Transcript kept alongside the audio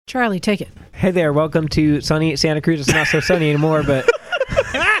Charlie, take it. Hey there, welcome to sunny Santa Cruz. It's not so sunny anymore, but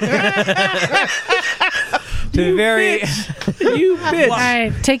to very you bitch. All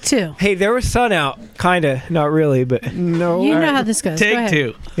right, take two. Hey, there was sun out, kinda, not really, but No. You know how this goes. Go Take ahead.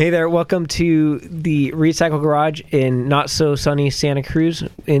 two. hey there, welcome to the Recycle Garage in not so sunny Santa Cruz.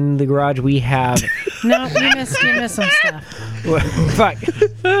 In the garage, we have No, you missed some stuff. fuck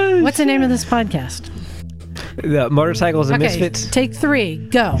What's the name of this podcast? the Motorcycles and Okay, Misfits. take three.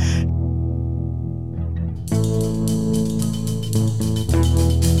 Go.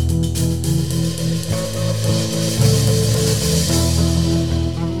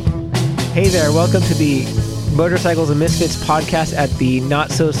 Hey there, welcome to the Motorcycles and Misfits podcast at the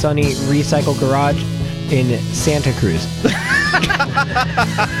not so sunny Recycle Garage in Santa Cruz.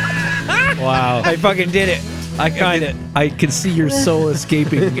 Wow. I fucking did it. I can see your soul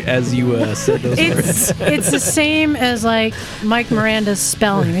escaping as you said those words. It's the same as like Mike Miranda's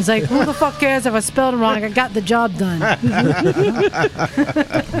spelling. He's like, who the fuck cares if I spelled it wrong? I got the job done.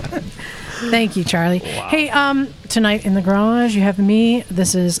 Thank you, Charlie. Wow. Hey, tonight in the garage you have me.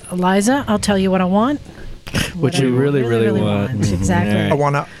 This is Eliza. I'll tell you what I want. What you really want. Exactly. Right. I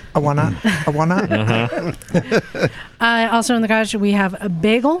wanna. Also in the garage we have a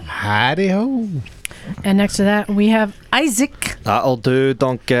Bagel, Howdy ho. and next to that we have Isaac. That'll do,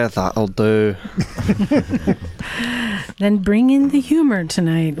 donkey, that'll do. Then bring in the humor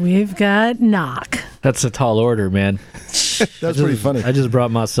tonight. We've got Knock. That's a tall order, man. That's pretty funny. I just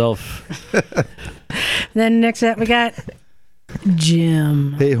brought myself. Then next to that we got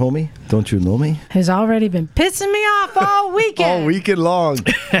Jim, Hey, homie, don't you know me? who's already been pissing me off all weekend. All weekend long.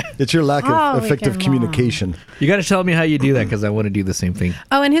 It's your lack All of effective weekend long. communication. You got to tell me how you do that because I want to do the same thing.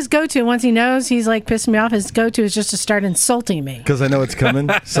 Oh, and his go-to, once he knows he's like pissing me off, his go-to is just to start insulting me. Because I know it's coming.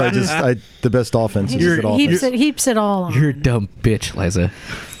 So the best offense is good offense. Heaps it all on. You're a dumb bitch, Liza.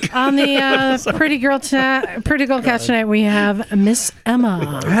 On the pretty girl couch tonight, we have Miss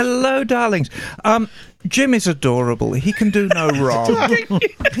Emma. Hello, darlings. Jim is adorable. He can do no wrong.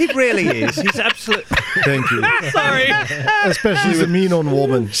 He really is. He's absolutely... Thank you. Sorry. She's a mean old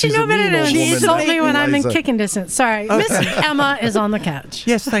woman. She's a mean old She woman. insult me when I'm in Eliza. kicking distance. Sorry. Miss Emma is on the couch.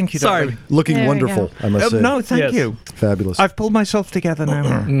 Yes, thank you, Sorry. darling. Looking There we wonderful, go. I must say. No, thank Yes. you. Fabulous. I've pulled myself together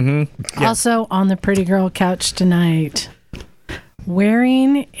now. Yeah. Also on the pretty girl couch tonight,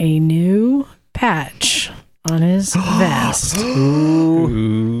 wearing a new patch on his vest,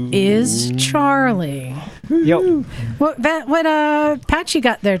 is Charlie. Yo, What patch you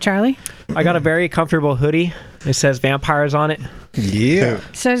got there, Charlie? I got a very comfortable hoodie. It says vampires on it. Yeah.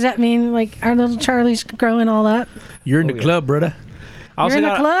 So does that mean like our little Charlie's growing all up? You're in the club, brother. I You're in the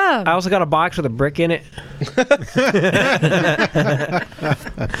got, club. I also got a box with a brick in it.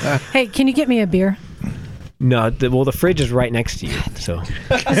 Hey, can you get me a beer? No, the fridge is right next to you. So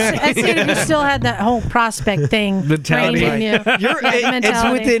I see if you still had that whole prospect thing Mentality. reigning in you. it's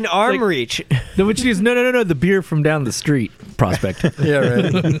Mentality. within arm reach. No, what you do is no, the beer from down the street, Prospect. Yeah,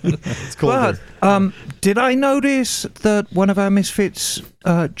 right. It's cold But there. did I notice that one of our misfits,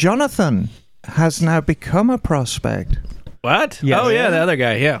 Jonathan, has now become a prospect? What? Yes. Oh, yeah, the other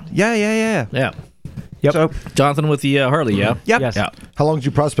guy, yeah. Yeah. Yeah. Yep. So, Jonathan with the Harley, yeah? yep. Yes. Yeah. How long did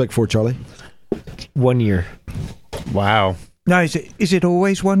you prospect for, Charlie? 1 year. Wow. Now, is it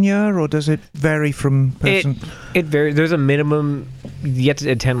always 1 year, or does it vary from person? It varies. There's a minimum. You have to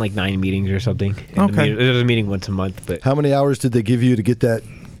attend like 9 meetings or something. And Okay. there's a meeting once a month, but How many hours did they give you to get that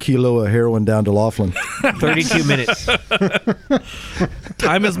kilo of heroin down to Laughlin? 32 minutes.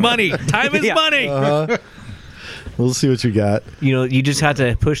 Time is money. Time is Yeah. money. We'll see what you got. You know, you just have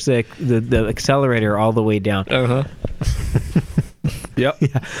to push the accelerator all the way down. Uh-huh. Yep.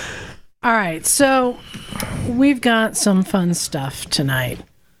 All right, so we've got some fun stuff tonight.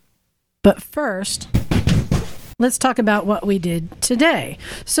 But first, let's talk about what we did today.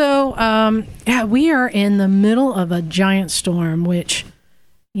 So, we are in the middle of a giant storm, which,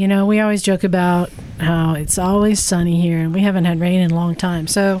 you know, we always joke about how it's always sunny here and we haven't had rain in a long time.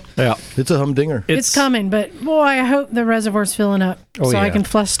 So Yeah. It's a humdinger. it's coming, but boy, I hope the reservoir's filling up so I yeah.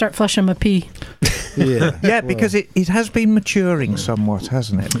 can start flushing my pee. Yeah. Yeah, because it has been maturing somewhat,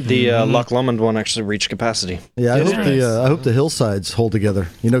 hasn't it? The Loch Lomond one actually reached capacity. Yeah, I hope the hillsides hold together.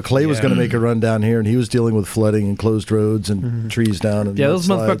 You know, Clay was going to make a run down here, and he was dealing with flooding and closed roads and trees down. And Yeah, those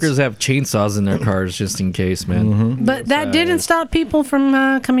mudslides. motherfuckers have chainsaws in their cars just in case, man. But that didn't stop people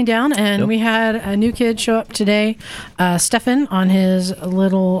from coming down, and we had a new kid show up today, Stefan, on his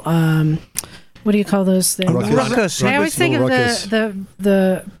little what do you call those things? Ruckus. I always think of Ruckus.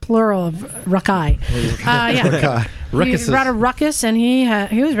 the plural of ruckai. Yeah. Ruckus He brought a ruckus, and he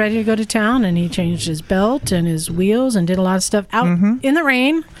was ready to go to town, and he changed his belt and his wheels and did a lot of stuff out in the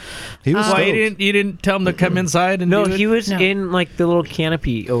rain. He was Why stoked. you didn't tell him to come inside and No, do it? he was No. in like the little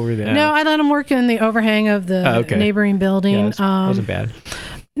canopy over there. No, I let him work in the overhang of the okay. neighboring building. Yeah, it wasn't bad.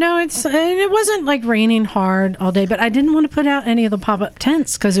 No, it wasn't like raining hard all day, but I didn't want to put out any of the pop-up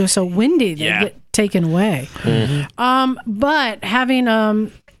tents because it was so windy they'd get taken away. But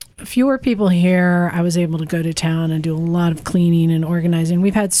having fewer people here, I was able to go to town and do a lot of cleaning and organizing.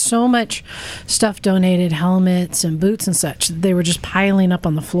 We've had so much stuff donated, helmets and boots and such. They were just piling up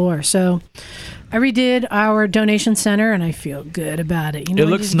on the floor. So I redid our donation center, and I feel good about it. You know, It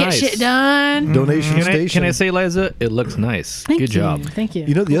looks just nice. Get shit done. Donation station. Can I say, Liza? It looks nice. Thank Good you. job. Thank you.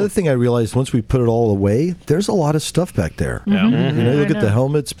 You know, the other thing I realized once we put it all away, there's a lot of stuff back there. Yeah. You know, you look I at the know.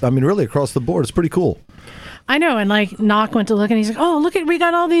 helmets. I mean, really across the board, it's pretty cool. I know, and like Knock went to look, and he's like, "Oh, look at we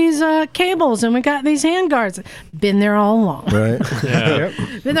got all these cables, and we got these hand guards. Been there all along. Right?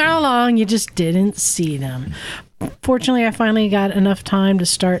 Been there all along. You just didn't see them." Fortunately, I finally got enough time to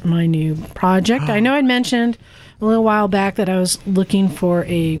start my new project. I know I'd mentioned a little while back that I was looking for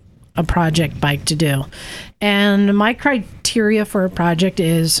a project bike to do, and my criteria for a project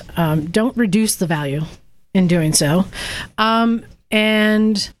is don't reduce the value in doing so,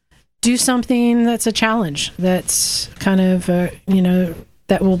 and do something that's a challenge, that's kind of,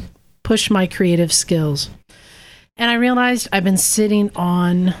 that will push my creative skills. And I realized I've been sitting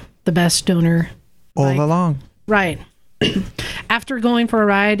on the best donor All bike. along. Right. After going for a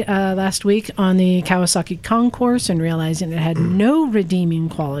ride last week on the Kawasaki Concourse and realizing it had no redeeming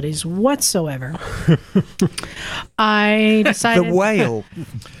qualities whatsoever, I decided... The whale.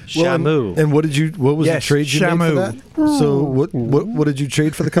 Shamu. And what was Yes, the trade you made for Shamu. that? So what did you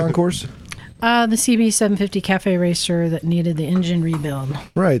trade for the concourse? the CB 750 Cafe Racer that needed the engine rebuild.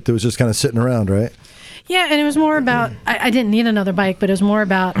 Right, that was just kind of sitting around, right? Yeah, and it was more about, I didn't need another bike, but it was more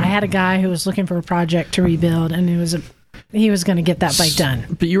about, I had a guy who was looking for a project to rebuild, and he was going to get that bike done.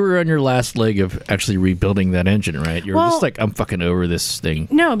 But you were on your last leg of actually rebuilding that engine, right? You were just like, I'm fucking over this thing.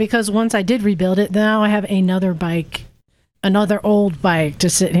 No, because once I did rebuild it, now I have another bike, another old bike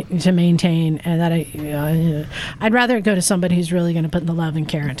to maintain, and that I'd rather it go to somebody who's really going to put the love and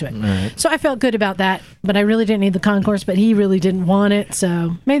care into it. Right. So I felt good about that, but I really didn't need the Concourse, but he really didn't want it,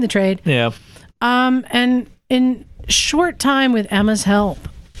 so made the trade. Yeah. And in short time with Emma's help,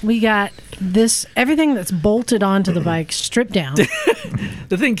 we got everything that's bolted onto the bike stripped down.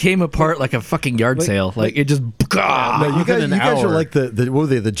 The thing came apart like a fucking yard sale. Like it just. No, you guys are like the what were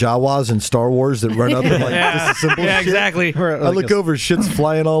they, the Jawas in Star Wars that run up and like disassemble Yeah, shit? exactly. I look over, shit's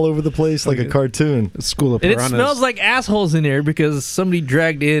flying all over the place like a cartoon. School of And it piranhas. smells like assholes in there because somebody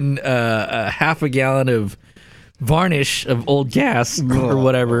dragged in a half a gallon of varnish of old gas or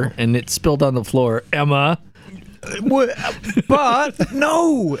whatever, and it spilled on the floor. Emma. But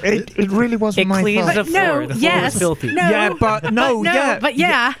no, it really wasn't It my cleans fault. the floor. No, The floor yes, is filthy. no, Yeah, but no, yeah, but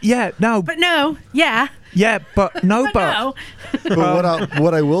yeah, yeah, no, but no, yeah, yeah, but no, but no. But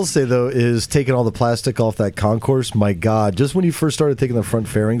what I will say though is taking all the plastic off that concourse, my God, just when you first started taking the front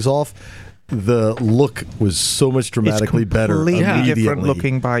fairings off, the look was so much dramatically better completely immediately. different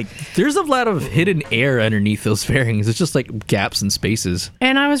looking bike. There's a lot of hidden air underneath those fairings. It's just like gaps and spaces.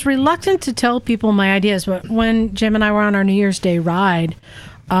 And I was reluctant to tell people my ideas, but when Jim and I were on our New Year's Day ride,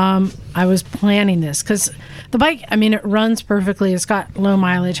 I was planning this because the bike, I mean, it runs perfectly. It's got low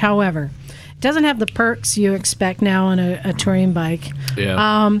mileage. However, it doesn't have the perks you expect now on a touring bike.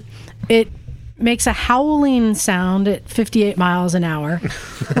 Yeah. It makes a howling sound at 58 miles an hour.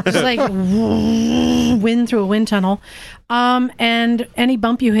 It's like wind through a wind tunnel. And any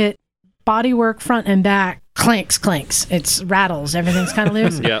bump you hit, bodywork front and back, clanks. It's rattles. Everything's kind of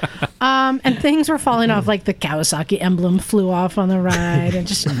loose. Yeah. And things were falling off, like the Kawasaki emblem flew off on the ride. And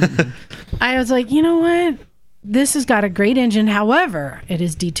just, I was like, you know what? This has got a great engine. However, it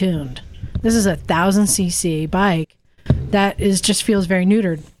is detuned. This is a 1,000cc bike that just feels very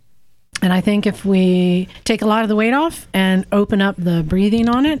neutered. And I think if we take a lot of the weight off and open up the breathing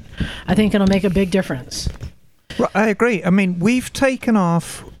on it, I think it'll make a big difference. Well, I agree. I mean, we've taken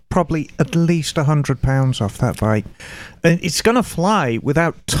off probably at least 100 pounds off that bike, and it's going to fly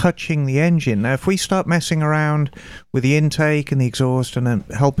without touching the engine. Now, if we start messing around with the intake and the exhaust and then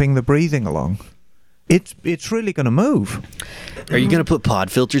helping the breathing along, it's really going to move. Are you going to put pod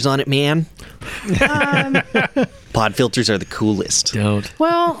filters on it, man? Pod filters are the coolest. Don't.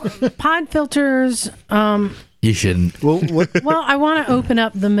 Well, pod filters, You shouldn't. Well, I want to open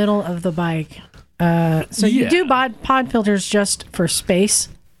up the middle of the bike. So you Yeah. do pod filters just for space.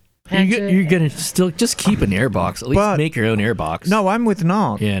 You're gonna still just keep an airbox. At least But- make your own airbox. No, I'm with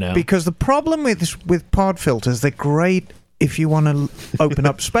Nog. Yeah, no. Because the problem with pod filters, they're great if you want to open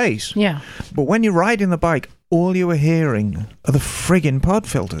up space. Yeah. But when you're riding the bike, all you are hearing are the friggin' pod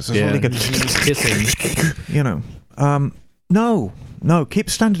filters. That's all you get. Kissing. You know. No, keep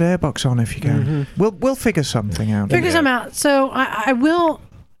standard airbox on if you can. We'll figure something out. Figure some out. So I will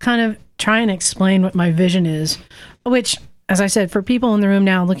kind of try and explain what my vision is, which, as I said, for people in the room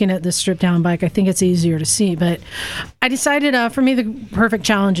now looking at this stripped down bike, I think it's easier to see. But I decided for me, the perfect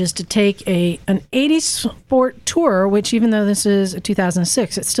challenge is to take an 80s sport tour, which even though this is a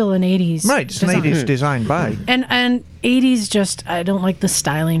 2006, it's still an 80s. Right, it's an 80s design bike. And 80s just, I don't like the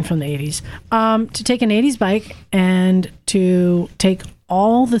styling from the 80s. To take an 80s bike and to take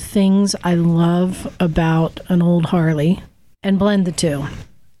all the things I love about an old Harley and blend the two.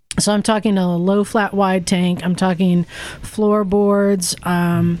 So I'm talking a low flat wide tank. I'm talking floorboards.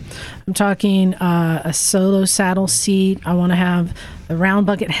 I'm talking a solo saddle seat. I want to have the round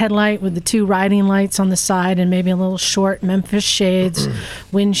bucket headlight with the two riding lights on the side and maybe a little short Memphis shades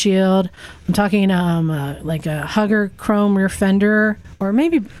windshield. I'm talking like a Hugger chrome rear fender, or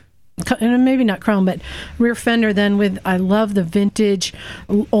maybe not chrome, but rear fender. Then with, I love the vintage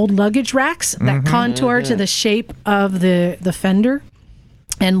old luggage racks that contour to the shape of the fender.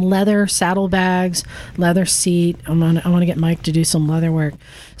 And leather saddlebags, leather seat. I want to get Mike to do some leather work.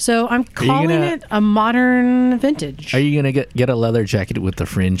 So I'm calling it a modern vintage. Are you gonna get a leather jacket with the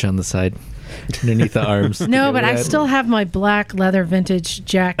fringe on the side, underneath the arms? No, but I still have my black leather vintage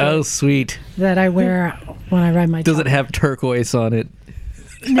jacket. Oh, sweet. That I wear when I ride my. Does it have turquoise on it?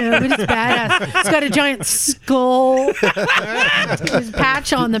 No, but it's badass. It's got a giant skull. There's a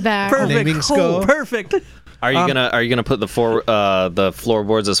patch on the back. Flaming skull. Perfect. Are you gonna put the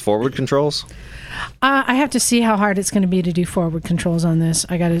floorboards as forward controls? I have to see how hard it's going to be to do forward controls on this.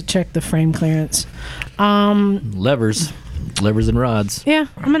 I got to check the frame clearance. Levers and rods. Yeah,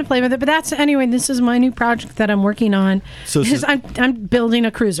 I'm going to play with it. But this is my new project that I'm working on. So I'm building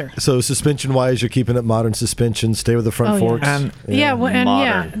a cruiser. So suspension-wise, you're keeping it modern suspension. Stay with the front forks. And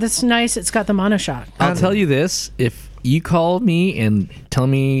That's nice. It's got the monoshock. I'll tell you this: if you call me and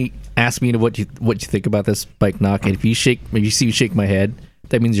ask me what you think about this bike knock, and if you see me shake my head,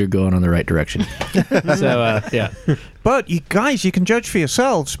 that means you're going on the right direction. So yeah. But you guys, you can judge for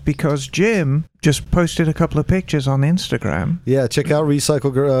yourselves because Jim just posted a couple of pictures on Instagram. Yeah, check out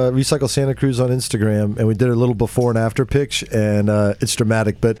Recycle Santa Cruz on Instagram, and we did a little before and after pitch, and it's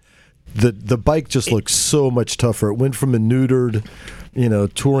dramatic. But the bike just looks so much tougher. It went from a neutered,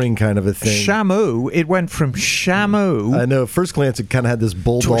 touring kind of a thing. Shamu. It went from Shamu. I know. At first glance, it kind of had this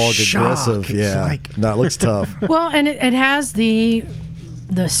bulldog aggressive. Yeah, no, it looks tough. Well, and it has the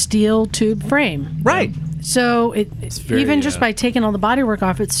steel tube frame. Right. So even just by taking all the bodywork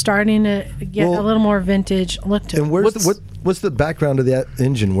off, it's starting to get a little more vintage look to it. And what's the background of that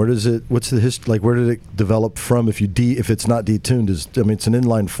engine? What's the history? Like, where did it develop from? If it's not detuned, it's an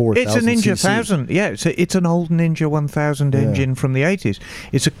inline 4,000. It's a Ninja 1000. Yeah, it's an old Ninja 1000 engine from the 80s.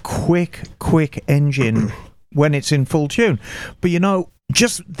 It's a quick engine when it's in full tune. But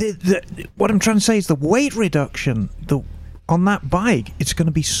just what I'm trying to say is the weight reduction. On that bike, it's going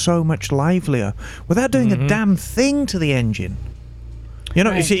to be so much livelier without doing a damn thing to the engine.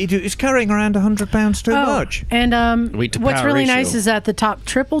 Right. It's carrying around 100 pounds too much. And what's really nice is at the top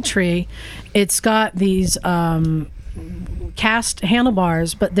triple tree, it's got these cast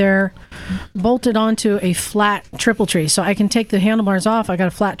handlebars, but they're bolted onto a flat triple tree. So I can take the handlebars off. I got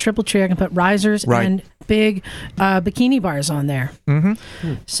a flat triple tree. I can put risers and big bikini bars on there.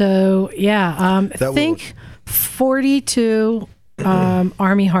 Mm-hmm. So, yeah, think 42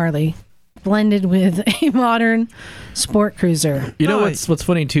 Army Harley blended with a modern sport cruiser. What's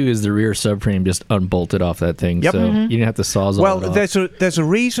funny too is the rear subframe just unbolted off that thing. Yep. So you didn't have to sawzall it off. There's a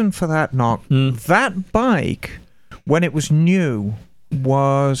reason for that, Knock. That bike, when it was new,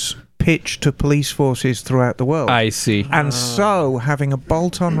 was pitched to police forces throughout the world. I see. And so having a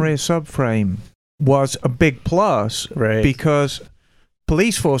bolt-on rear subframe was a big plus, right? Because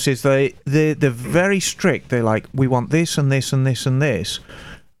police forces, they're very strict. They're like, we want this and this and this and this.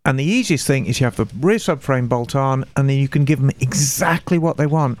 And the easiest thing is you have the rear subframe bolt on, and then you can give them exactly what they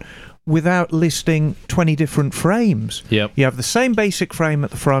want without listing 20 different frames. Yep. You have the same basic frame at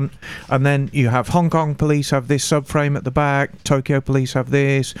the front, and then you have Hong Kong police have this subframe at the back, Tokyo police have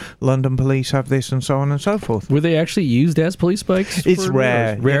this, London police have this, and so on and so forth. Were they actually used as police bikes? It's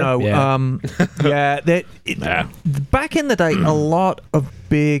rare. Back in the day, a lot of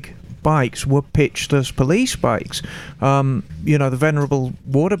big bikes were pitched as police bikes. The venerable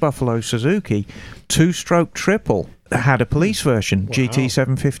Water Buffalo Suzuki, 2-stroke triple. had a police version,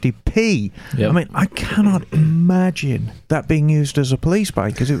 GT750P. Yep. I mean, I cannot imagine that being used as a police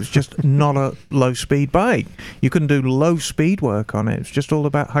bike because it was just not a low-speed bike. You couldn't do low-speed work on it. It was just all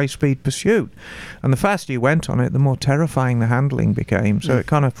about high-speed pursuit. And the faster you went on it, the more terrifying the handling became. So it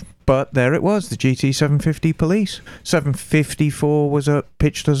kind of... But there it was, the GT750 Police. 754 was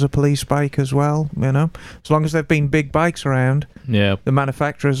pitched as a police bike as well, you know. As long as there have been big bikes around, the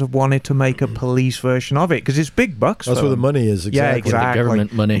manufacturers have wanted to make a police version of it because it's big bucks. That's where the money is, exactly. Yeah, exactly. The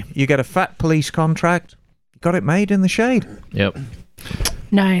government money. You get a fat police contract, you got it made in the shade. Yep.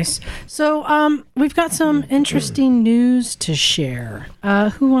 Nice. So we've got some interesting news to share.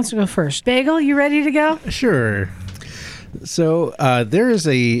 Who wants to go first? Bagel, you ready to go? Sure. So there is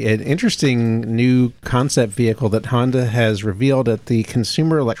an interesting new concept vehicle that Honda has revealed at the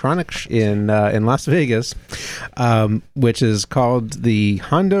Consumer Electronics in Las Vegas, which is called the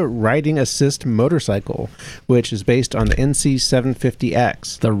Honda Riding Assist Motorcycle, which is based on the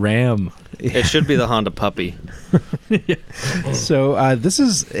NC750X. The Ram. It should be the Honda Puppy. So this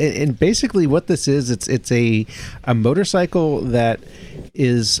is, and basically what this is, it's a motorcycle that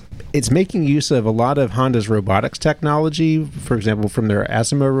it's making use of a lot of Honda's robotics technology, for example, from their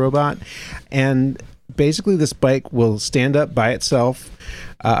Asimo robot. And basically this bike will stand up by itself,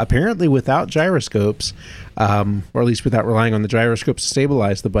 apparently without gyroscopes, or at least without relying on the gyroscopes to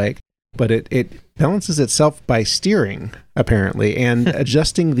stabilize the bike. But it balances itself by steering, apparently, and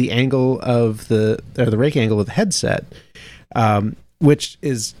adjusting the angle of the rake angle of the headset, which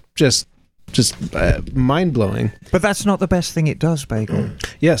is just mind-blowing. But that's not the best thing it does, Bagel.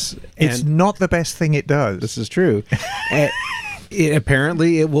 Yes. It's not the best thing it does. This is true.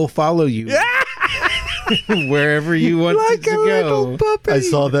 Apparently, it will follow you wherever you want like it to a go. little puppy. I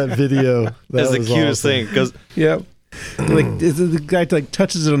saw that video. That That's the was cutest awesome. thing because Yep. Like the guy like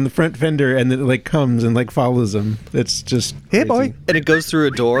touches it on the front fender and then it like comes and like follows him. It's just Here, crazy. boy. and it goes through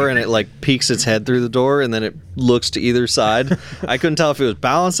a door and it like peeks its head through the door and then it looks to either side. I couldn't tell if it was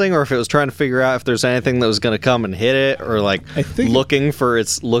balancing or if it was trying to figure out if there's anything that was going to come and hit it or like I think looking for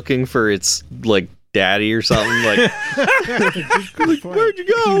its like daddy or something like Where'd you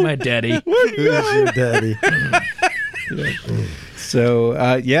go? My daddy. Who's your daddy? So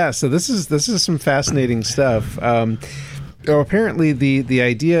so this is some fascinating stuff. Apparently the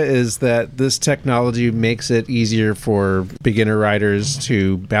idea is that this technology makes it easier for beginner riders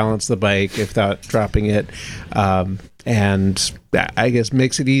to balance the bike without dropping it, and I guess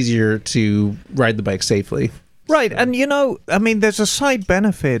makes it easier to ride the bike safely. Right, and you know, I mean, there's a side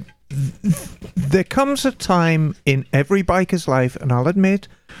benefit. There comes a time in every biker's life, and I'll admit,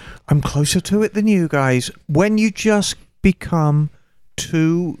 I'm closer to it than you guys, when you just become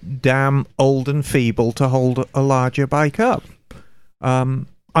too damn old and feeble to hold a larger bike up. I'm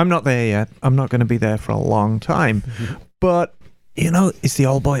not there yet. I'm not going to be there for a long time. But, you know, it's the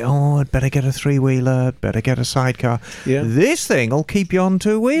old boy, I'd better get a three-wheeler, better get a sidecar. Yeah. This thing will keep you on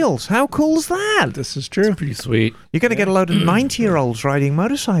two wheels. How cool's that? This is true. Pretty sweet. You're going to get a load of 90-year-olds riding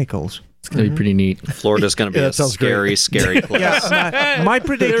motorcycles. It's going to be pretty neat. Florida's going to be Yeah, a that sounds scary, scary place. Yeah, my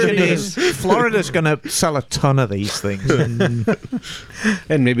prediction is Florida's going to sell a ton of these things.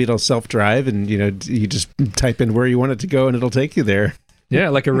 And maybe it'll self-drive and you just type in where you want it to go and it'll take you there. Yeah,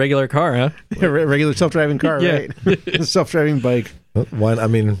 like a regular car, huh? A regular self-driving car, Yeah. right? Self-driving bike. Why? I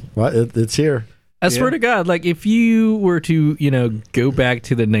mean, it's here. I swear to God, like if you were to, go back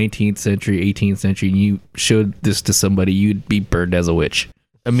to the 19th century, 18th century, and you showed this to somebody, you'd be burned as a witch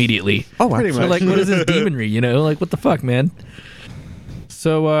immediately. Oh, Pretty absolutely. So, like, what is this demonry? Like, what the fuck, man?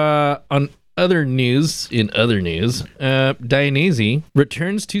 So, on other news, Dionysi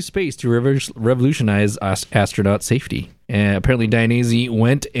returns to space to revolutionize astronaut safety. Apparently, Dionysi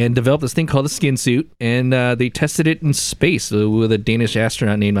went and developed this thing called a skin suit, and they tested it in space with a Danish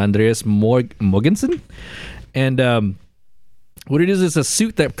astronaut named Andreas Mogensen. And what it is a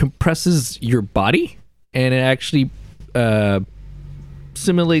suit that compresses your body, and it actually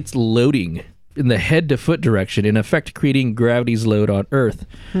simulates loading in the head to foot direction, in effect creating gravity's load on Earth,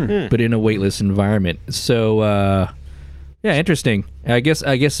 but in a weightless environment. So interesting. I guess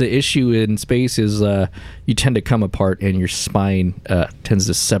the issue in space is you tend to come apart and your spine tends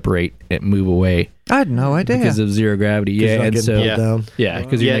to separate and move away I had no idea. because of zero gravity. Yeah, Not and getting so pulled Yeah. down.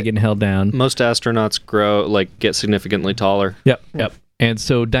 because you're Yeah. not getting held down. Most astronauts get significantly taller. Yep. And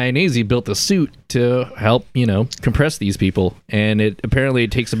so Dionysi built a suit to help, compress these people. And it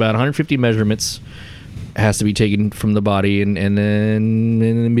takes about 150 measurements. It has to be taken from the body and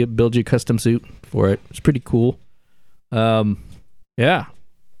then build you a custom suit for it. It's pretty cool. Yeah.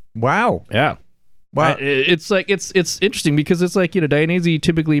 Wow. Yeah. Wow. It's like it's interesting because it's like, Dainese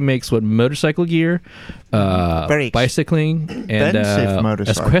typically makes motorcycle gear, Very bicycling, and expensive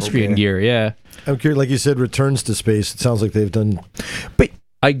motorcycle equestrian gear. Yeah, I'm curious, like you said, returns to space. It sounds like they've done. But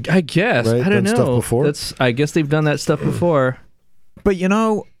I guess Right, I don't done know. stuff before? I guess they've done that stuff before. But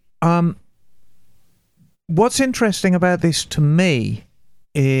what's interesting about this to me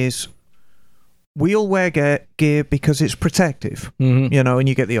is we all wear gear because it's protective, Mm-hmm. and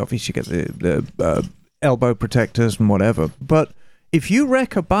you get the obvious, you get the elbow protectors and whatever. But if you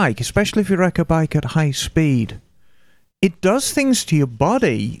wreck a bike, especially if you wreck a bike at high speed, it does things to your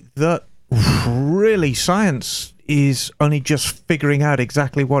body that really science is only just figuring out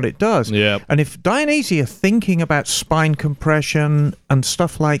exactly what it does. Yeah. And if Dainese are thinking about spine compression and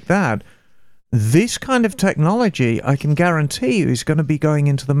stuff like that, this kind of technology, I can guarantee you, is going to be going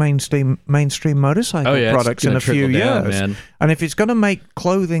into the mainstream motorcycle products in a few years. Man. And if it's going to make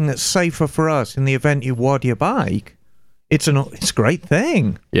clothing that's safer for us in the event you wad your bike, it's a great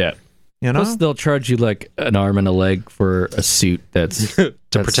thing. Yeah. Plus, they'll charge you like an arm and a leg for a suit that's to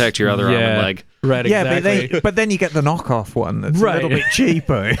protect your other arm and leg. Right. Yeah, Exactly. but then you get the knockoff one that's a little bit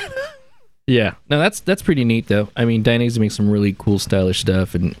cheaper. Yeah, no, that's pretty neat though. I mean, Dainese makes some really cool, stylish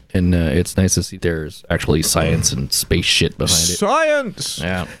stuff, and it's nice to see there's actually science and space shit behind it. Science.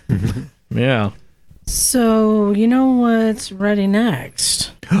 Yeah, yeah. So, you know what's ready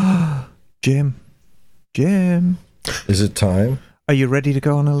next? Jim, Is it time? are you ready to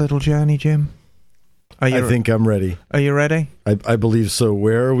go on a little journey, Jim? I think I'm ready. Are you ready? I believe so.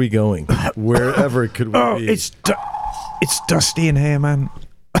 Where are we going? Wherever could we be? It's dusty in here, man.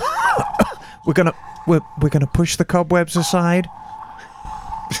 We're gonna push the cobwebs aside.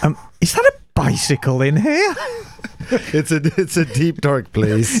 Is that a bicycle in here? It's a deep, dark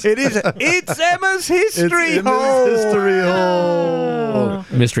place. It is. It's Emma's history It's hole. Emma's history hole.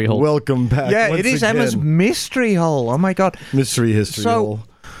 Mystery hole. Welcome back. Yeah, once it is again. Emma's mystery hole. Oh my god. mystery history So- hole.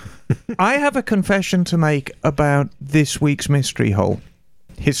 I have a confession to make about this week's mystery hole.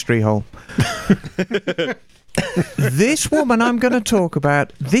 History hole. This woman I'm going to talk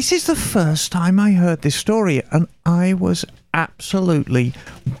about, this is the first time I heard this story, and I was absolutely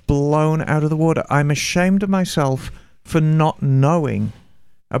blown out of the water. I'm ashamed of myself for not knowing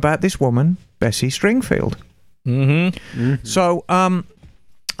about this woman, Bessie Stringfield. Mm-hmm. So,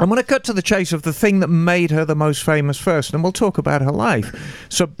 I'm going to cut to the chase of the thing that made her the most famous first, and we'll talk about her life.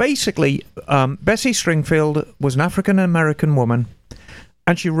 So basically, Bessie Stringfield was an African-American woman,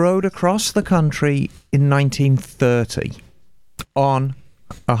 and she rode across the country in 1930 on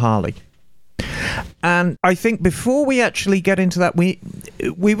a Harley. And I think before we actually get into that, we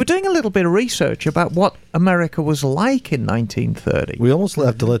were doing a little bit of research about what America was like in 1930. We almost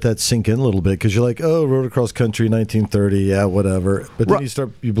have to let that sink in a little bit because you're like, oh, rode across country, 1930, yeah, whatever. But then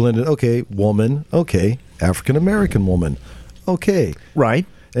you blend it. Okay, woman. Okay, African American woman. Okay, Right.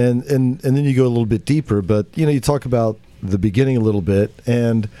 and then you go a little bit deeper. But you talk about the beginning a little bit,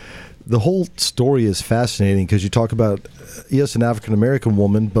 and the whole story is fascinating because you talk about, yes, an African American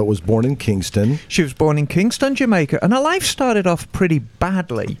woman, but was born in Kingston. She was born in Kingston, Jamaica, and her life started off pretty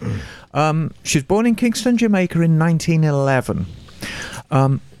badly. She was born in Kingston, Jamaica in 1911.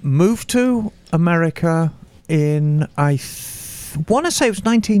 Moved to America in, I want to say it was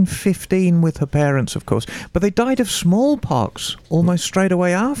 1915 with her parents, of course, but they died of smallpox almost straight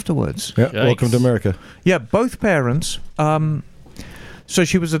away afterwards. Yeah, Yikes. welcome to America. Yeah, both parents. So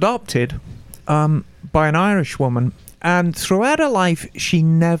she was adopted by an Irish woman, and throughout her life, she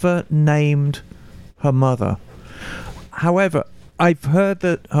never named her mother. However, I've heard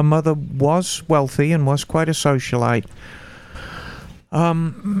that her mother was wealthy and was quite a socialite,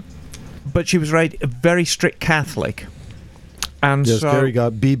 but she was raised a very strict Catholic. And Yes, so very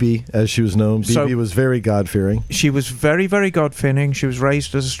BB, as she was known. So- BB was very God-fearing. she was very, very God-fearing. She was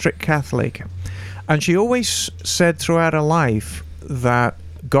raised as a strict Catholic. And she always said throughout her life that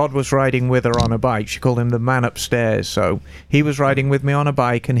God was riding with her on a bike. She called him the man upstairs. So he was riding with me on a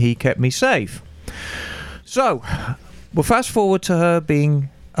bike and he kept me safe. So we'll fast forward to her being,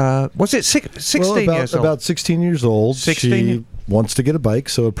 was it 16 Well, years old? about 16 years old. 16. She wants to get a bike,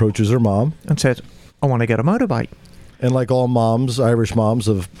 so approaches her mom. And said, I want to get a motorbike. And like all moms, Irish moms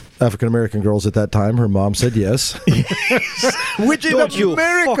of African-American girls at that time, her mom said yes. Which is Don't a you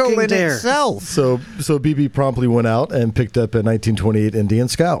miracle fucking in dare. itself. So BB promptly went out and picked up a 1928 Indian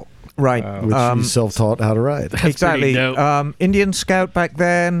Scout, Right. which she self-taught how to ride. Exactly. pretty dope. Indian Scout back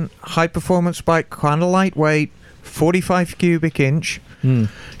then, high performance bike, kind of lightweight, 45 cubic inch.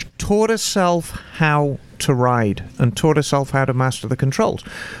 Taught herself how to ride and taught herself how to master the controls.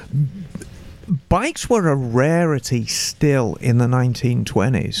 Bikes were a rarity still in the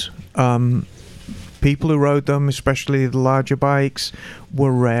 1920s. people who rode them, especially the larger bikes,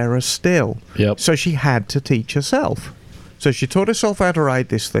 were rarer still. Yep. So she had to teach herself. So she taught herself how to ride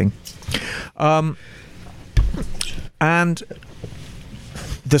this thing. And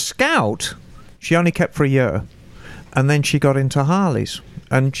the Scout, she only kept for a year. And then she got into Harleys.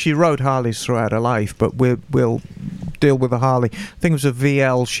 And she rode Harleys throughout her life, but we'll deal with the Harley. I think it was a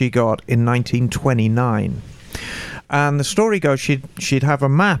VL she got in 1929. And the story goes she'd have a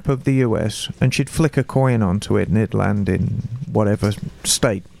map of the US and she'd flick a coin onto it and it'd land in whatever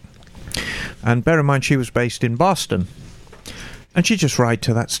state. And bear in mind she was based in Boston. And she'd just ride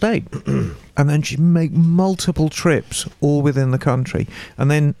to that state. And then she'd make multiple trips all within the country. And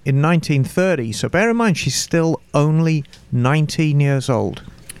then in 1930, so bear in mind she's still only 19 years old.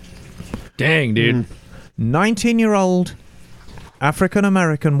 Dang, dude. 19-year-old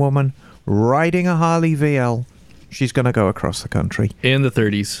African-American woman riding a Harley VL. She's going to go across the country. In the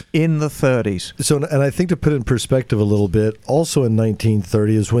 30s. In the 30s. So, and I think to put it in perspective a little bit, also in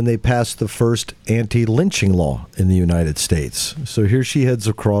 1930 is when they passed the first anti-lynching law in the United States. So here she heads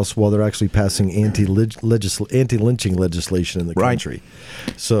across while they're actually passing anti-lynching legislation in the country.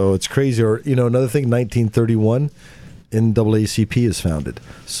 So it's crazy. Or, another thing, 1931, NAACP is founded.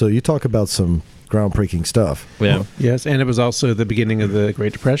 So you talk about some groundbreaking stuff. Yeah. Yes, and it was also the beginning of the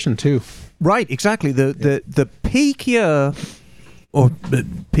Great Depression, too. Right, exactly. The peak year, or the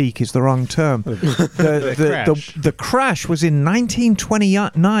peak is the wrong term. The crash was in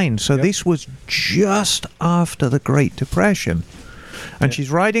 1929, so this was just after the Great Depression. And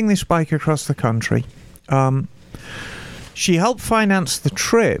she's riding this bike across the country. She helped finance the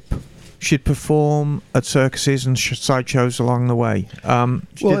trip. She'd perform at circuses and sideshows along the way.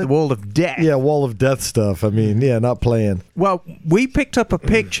 She did the Wall of Death. Yeah, Wall of Death stuff. I mean, not playing. Well, we picked up a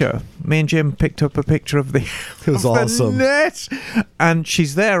picture. Me and Jim picked up a picture of the, it was awesome. net. And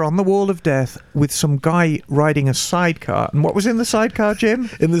she's there on the Wall of Death with some guy riding a sidecar. And what was in the sidecar, Jim?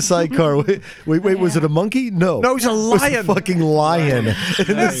 In the sidecar. Wait, was it a monkey? No. No, it was a lion. It was a fucking lion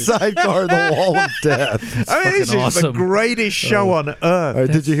in the sidecar of the Wall of Death. I mean, this is awesome. the greatest show on earth. All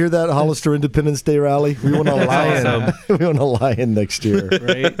right, did you hear that Hollister Independence Day rally? We want a lion. We want a lion next year.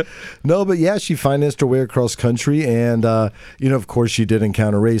 Right? No, but yeah, she financed her way across country, and of course, she did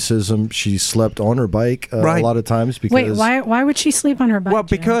encounter racism. She slept on her bike a lot of times because. Wait, why would she sleep on her bike? Well,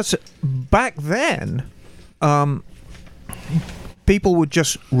 Jim? because back then, people would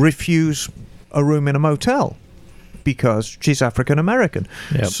just refuse a room in a motel because she's African American.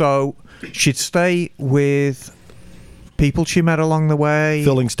 Yep. So she'd stay with people she met along the way.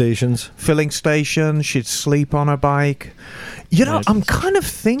 filling stations. She'd sleep on her bike. I'm kind of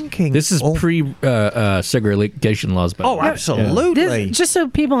thinking This is pre-segregation laws, by the Oh, way. absolutely. Just so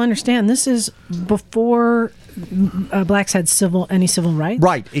people understand, this is before blacks had any civil rights.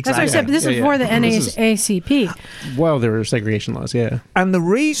 Right, That's what I said. exactly. But this is before the NAACP. Well, there were segregation laws, yeah. And the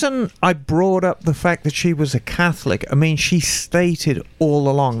reason I brought up the fact that she was a Catholic, I mean, she stated all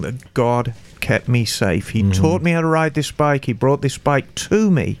along that God kept me safe. He taught me how to ride this bike. He brought this bike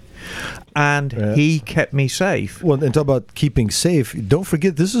to me. And he kept me safe. Well, and talk about keeping safe. Don't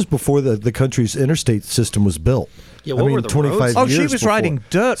forget, this is before the country's interstate system was built. Yeah, what were the 25 roads? Oh, years she was before. riding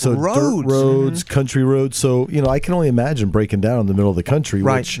dirt roads. Dirt roads, country roads. So, I can only imagine breaking down in the middle of the country,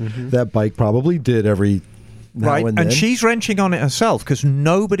 Right. which that bike probably did every now Right, and then. and she's wrenching on it herself because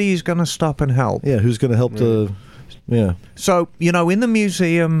nobody's going to stop and help. Yeah, who's going to help to... Yeah. So, in the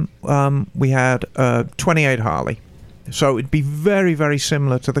museum, we had 28 Harley. So it'd be very, very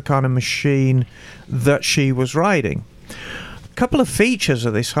similar to the kind of machine that she was riding. A couple of features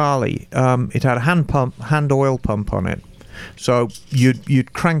of this Harley. It had a hand oil pump on it. So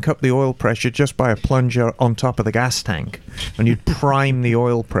you'd crank up the oil pressure just by a plunger on top of the gas tank, and you'd prime the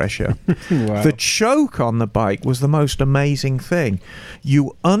oil pressure. Wow. The choke on the bike was the most amazing thing.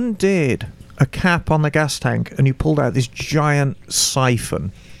 You undid a cap on the gas tank, and you pulled out this giant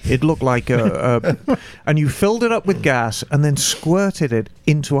siphon. It looked like and you filled it up with gas and then squirted it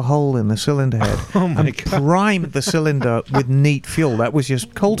into a hole in the cylinder head and primed the cylinder with neat fuel. That was your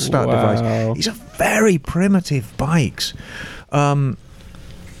cold start device. These are very primitive bikes.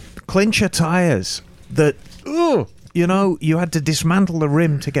 Clincher tires that, you had to dismantle the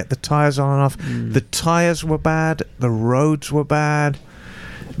rim to get the tires on and off. The tires were bad. The roads were bad.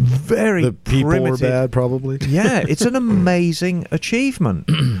 Very The people primitive. were bad, probably. Yeah, it's an amazing achievement.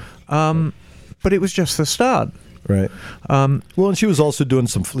 But it was just the start. Right. Well, and she was also doing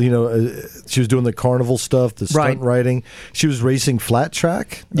some, she was doing the carnival stuff, the stunt riding. She was racing flat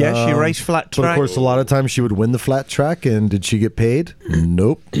track. Yeah, she raced flat track. But of course, a lot of times she would win the flat track. And did she get paid?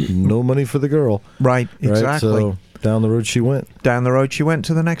 Nope. No money for the girl. Right, exactly. So down the road she went. Down the road she went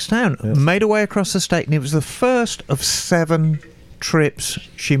to the next town. Yes. Made her way across the state, and it was the first of 7 trips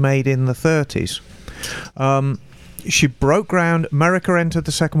she made in the 30s. She broke ground. America entered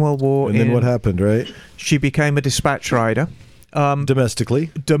the Second World War. And then what happened, right? She became a dispatch rider. Domestically.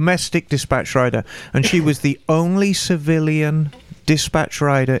 Domestic dispatch rider. And she was the only civilian dispatch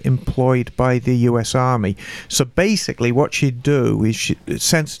rider employed by the U.S. Army. So basically what she'd do is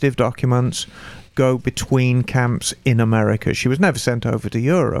sensitive documents go between camps in America. She was never sent over to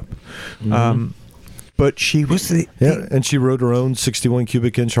Europe. But she was the... and she rode her own 61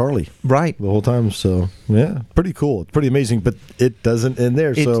 cubic inch Harley. Right. The whole time. So, yeah, pretty cool. Pretty amazing. But it doesn't end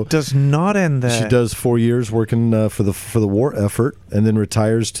there. It does not end there. She does 4 years working for the war effort and then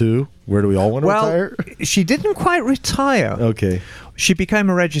retires to... Where do we all want to retire? She didn't quite retire. Okay. She became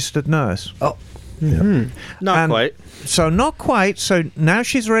a registered nurse. Oh. Yeah. Not quite. So not quite. So now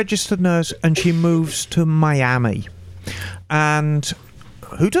she's a registered nurse and she moves to Miami. And...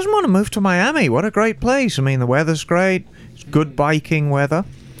 who doesn't want to move to Miami? What a great place. I mean, the weather's great. It's good biking weather.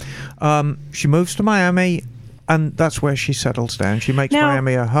 She moves to Miami, and that's where she settles down. She makes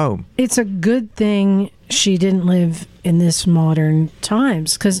Miami her home. It's a good thing she didn't live in this modern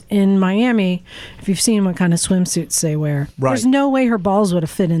times, because in Miami, if you've seen what kind of swimsuits they wear, there's no way her balls would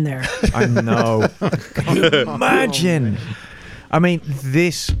have fit in there. I know. Can you imagine? I mean,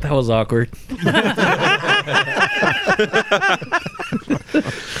 That was awkward.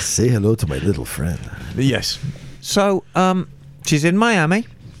 Say hello to my little friend. Yes. So, she's in Miami,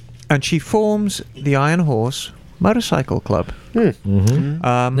 and she forms the Iron Horse Motorcycle Club.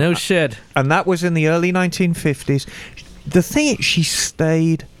 No shit. And that was in the early 1950s. The thing is, she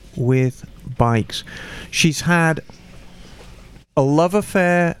stayed with bikes. She's had a love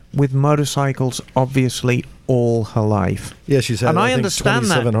affair with motorcycles, obviously, all her life. Yeah, she's had, and I think, understand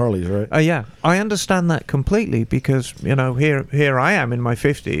 27 that. Harleys, right? Yeah, I understand that completely because, you know, here I am in my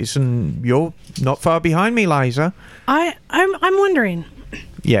 50s and you're not far behind me, Liza. I'm wondering,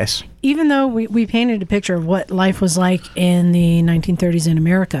 Yes. even though we painted a picture of what life was like in the 1930s in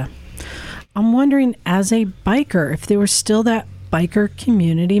America, I'm wondering, as a biker, if there was still that biker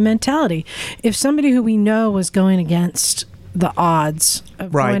community mentality. If somebody who we know was going against the odds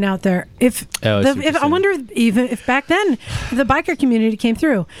of going out there, I wonder if back then the biker community came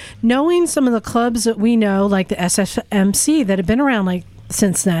through, knowing some of the clubs that we know, like the SFMC, that have been around like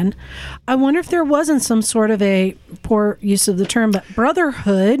since then. I wonder if there wasn't some sort of a, poor use of the term, but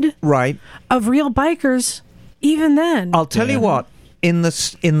brotherhood, right, of real bikers even then. I'll tell you what, in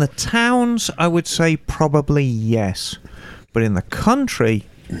the towns, I would say probably yes, but in the country,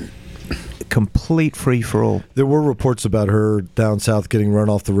 complete free-for-all. There were reports about her down south getting run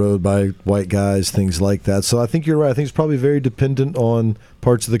off the road by white guys, things like that. So I think you're right. I think it's probably very dependent on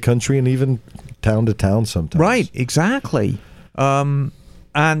parts of the country and even town to town sometimes. Right, exactly.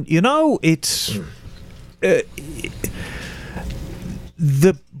 And, you know, it's...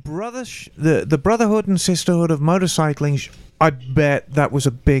 the brotherhood and sisterhood of motorcycling, I bet that was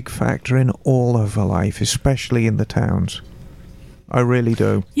a big factor in all of her life, especially in the towns. I really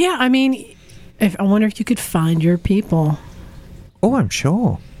do. Yeah, I mean, I wonder if you could find your people. Oh, I'm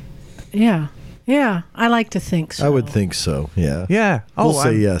sure. Yeah, I like to think so. I would think so, yeah. Yeah. We'll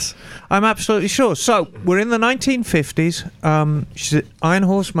say yes. I'm absolutely sure. So, we're in the 1950s. She's at Iron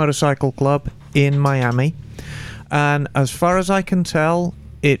Horse Motorcycle Club in Miami. And as far as I can tell,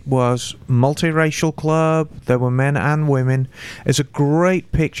 it was multiracial club. There were men and women. It's a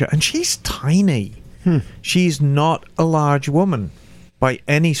great picture. And she's tiny. She's not a large woman by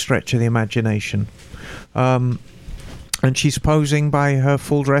any stretch of the imagination. And she's posing by her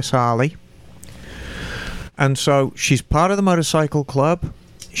full dress Harley. And so she's part of the motorcycle club.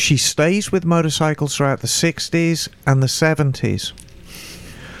 She stays with motorcycles throughout the 60s and the 70s.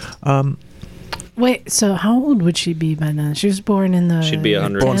 Wait, so how old would she be by then? She was born in the... She'd be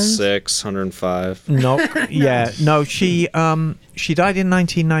 106, 105. No, yeah. No, she died in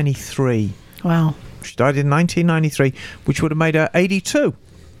 1993. Wow. She died in 1993, which would have made her 82,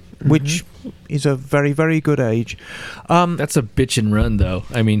 which is a very, very good age. That's a bitch and run, though.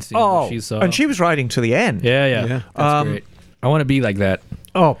 I mean, seeing what she saw. And she was riding to the end. Yeah. That's great. I want to be like that.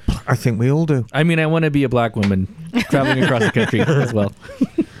 Oh, I think we all do. I mean, I want to be a black woman traveling across the country as well.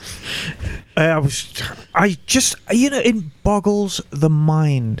 I just, it boggles the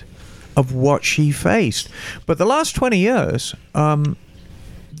mind of what she faced. But the last 20 years,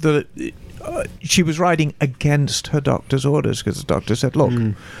 she was riding against her doctor's orders because the doctor said, look,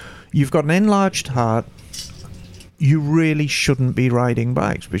 you've got an enlarged heart. You really shouldn't be riding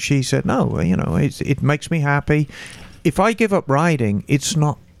bikes. But she said, no, it makes me happy. If I give up riding, it's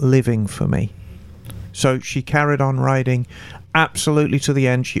not living for me. So she carried on riding absolutely to the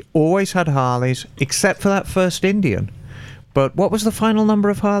end. She always had Harleys, except for that first Indian. But what was the final number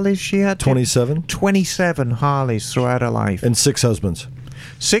of Harleys she had? 27? 27 Harleys throughout her life. And 6 husbands.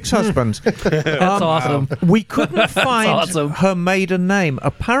 6 husbands. That's awesome. We couldn't find awesome. her maiden name.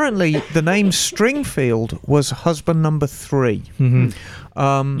 Apparently, the name Stringfield was husband number 3.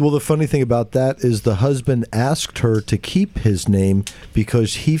 Well, the funny thing about that is the husband asked her to keep his name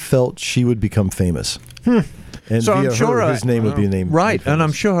because he felt she would become famous. And So I'm via sure her, his name would be named. Right, and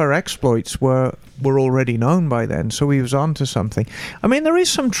I'm sure her exploits were already known by then, so he was on to something. I mean, there is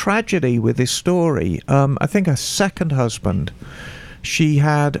some tragedy with this story. I think her second husband, she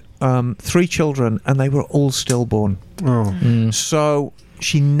had 3 children, and they were all stillborn. So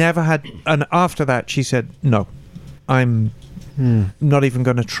she never had... And after that, she said, no, I'm not even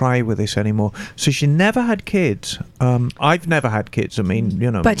going to try with this anymore. So she never had kids. I've never had kids. I mean,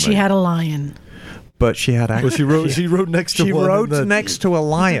 you know... But she had a lion. But she had... Well, she rode next to She one rode in the next to a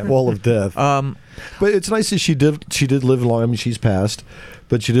lion. Wall of Death. But it's nice that she did live long. I mean, she's passed,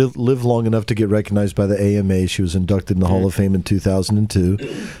 but she did live long enough to get recognized by the AMA. She was inducted in the Hall of Fame in 2002.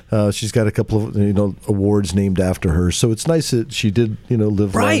 She's got a couple of awards named after her. So it's nice that she did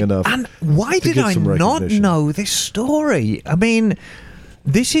live long enough. And why to did get I some not recognition. know this story? I mean,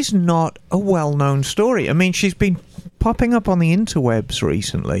 this is not a well-known story. I mean, she's been popping up on the interwebs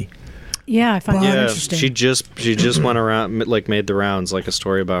recently. Yeah, I find that Yeah, interesting. she just went around, like made the rounds, like a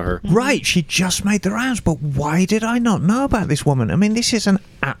story about her. Right, she just made the rounds, but why did I not know about this woman? I mean, this is an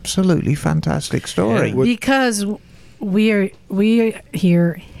absolutely fantastic story. Because we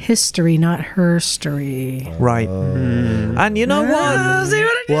hear history, not herstory. Right. And you know what?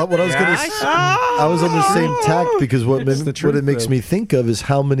 Well, what I was going to say, I was on the same tack because what it makes me think of is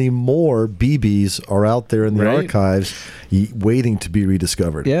how many more BBs are out there in the Right. archives waiting to be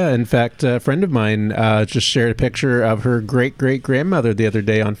rediscovered. Yeah, in fact, a friend of mine just shared a picture of her great-great-grandmother the other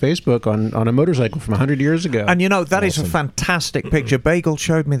day on Facebook on a motorcycle from 100 years ago. And you know, that is a fantastic picture. Bagel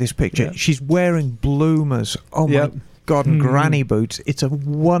showed me this picture. Yeah. She's wearing bloomers. Oh, Yep. my God, and granny boots. It's a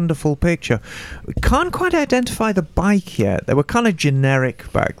wonderful picture. We can't quite identify the bike yet. They were kind of generic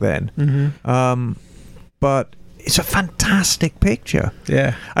back then. But it's a fantastic picture.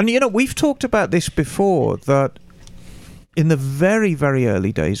 Yeah. And, you know, we've talked about this before, that in the very, very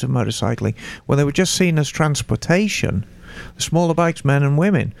early days of motorcycling, when they were just seen as transportation, smaller bikes, men and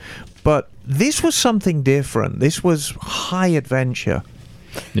women. But this was something different. This was high adventure.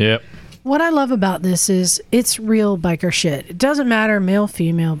 Yep. What I love about this is it's real biker shit. It doesn't matter male,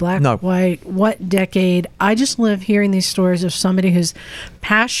 female, black, No. white, what decade. I just live hearing these stories of somebody whose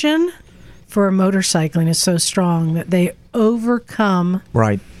passion for motorcycling is so strong that they overcome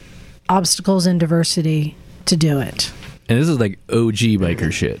Right. obstacles and diversity to do it. And this is like OG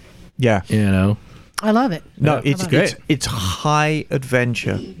biker shit. Yeah. You know? I love it. No, Yeah. it's Great. it's high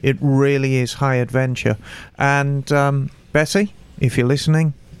adventure. It really is high adventure. And Bessie, if you're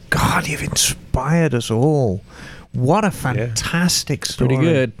listening, God, you've inspired us all. What a fantastic story! Pretty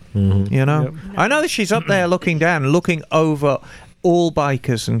good. You know, I know that she's up there looking down, looking over all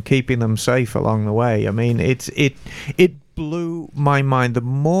bikers and keeping them safe along the way. I mean, it blew my mind. The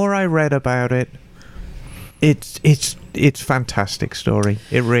more I read about it, it's fantastic story.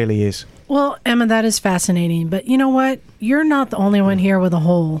 It really is. Well, Emma, that is fascinating. But you know what? You're not the only one here with a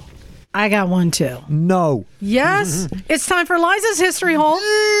hole. I got one too. No. Yes, it's time for Liza's history hole.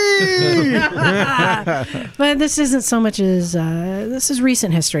 But this isn't so much as this is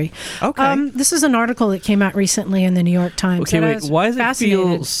recent history. Okay. This is an article that came out recently in the New York Times. Okay, that I wait. was Why does it feel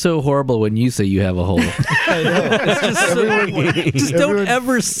fascinated. so horrible when you say you have a hole? It's just so, just don't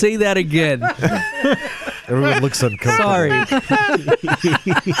ever say that again. Everyone looks uncomfortable. Sorry.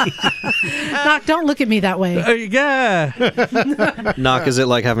 Doc, don't look at me that way. Yeah. Knock, is it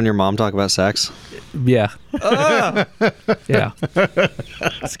like having your mom talk about sex? Yeah. Yeah. Yeah.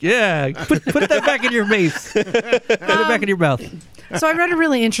 Put that back in your face. Put it back in your mouth. So I read a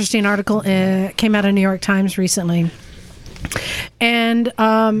really interesting article. Came out of New York Times recently, and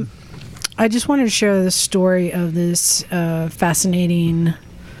I just wanted to share the story of this fascinating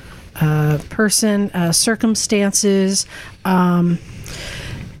person, circumstances.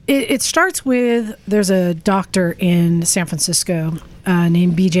 It starts with there's a doctor in San Francisco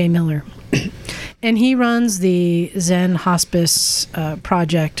named B.J. Miller. And he runs the Zen Hospice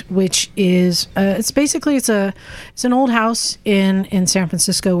project, which is it's an old house in San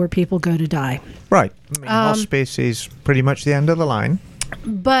Francisco where people go to die. Right. I mean, hospice is pretty much the end of the line.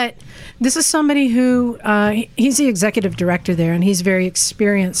 But this is somebody who he's the executive director there, and he's very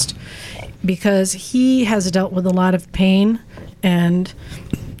experienced because he has dealt with a lot of pain and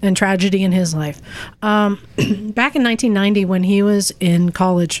and tragedy in his life. Back in 1990, when he was in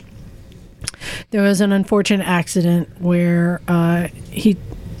college, there was an unfortunate accident where he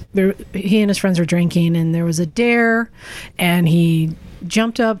and his friends were drinking, and there was a dare, and he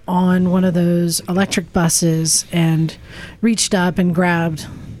jumped up on one of those electric buses and reached up and grabbed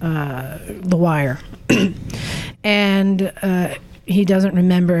the wire. And he doesn't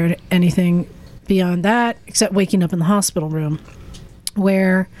remember anything beyond that except waking up in the hospital room,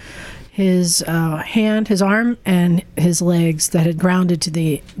 where his hand, his arm, and his legs that had grounded to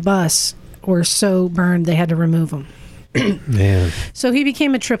the bus were so burned they had to remove them. Man. So he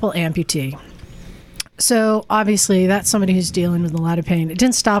became a triple amputee. So obviously that's somebody who's dealing with a lot of pain. It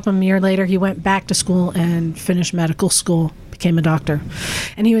didn't stop him. A year later, he went back to school and finished medical school, became a doctor.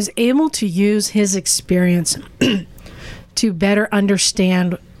 And he was able to use his experience to better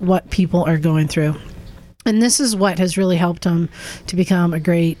understand what people are going through. And this is what has really helped him to become a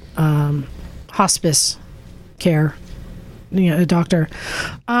great hospice care doctor.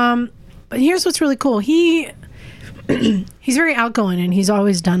 But here's what's really cool. He's very outgoing, and he's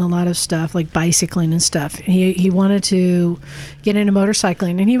always done a lot of stuff like bicycling and stuff. He wanted to get into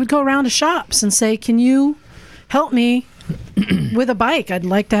motorcycling, and he would go around to shops and say, "Can you help me with a bike? I'd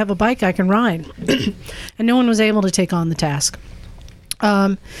like to have a bike I can ride." And no one was able to take on the task.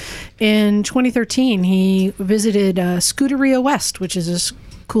 In 2013, he visited Scuderia West, which is this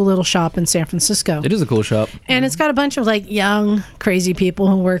cool little shop in San Francisco. It is a cool shop. And it's got a bunch of like young, crazy people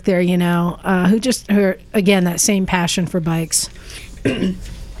who work there, who are, again, that same passion for bikes.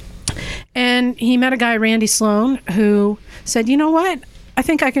 And he met a guy, Randy Sloan, who said, "You know what? I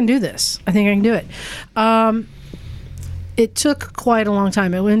think I can do this. I think I can do it." It took quite a long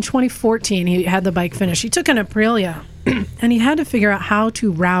time. In 2014, he had the bike finished. He took an Aprilia, and he had to figure out how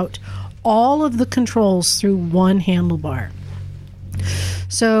to route all of the controls through one handlebar.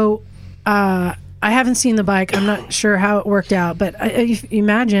 So I haven't seen the bike. I'm not sure how it worked out, but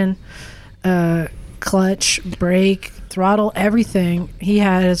imagine clutch, brake, throttle, everything. He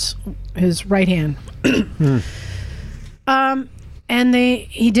has his right hand. And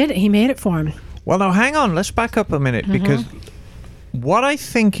he did it. He made it for him. Well, now hang on. Let's back up a minute, because what I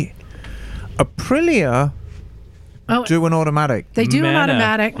think Aprilia do an automatic. They do an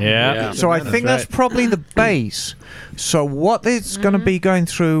automatic. Yeah. So I think that's probably the base. So what it's going to be going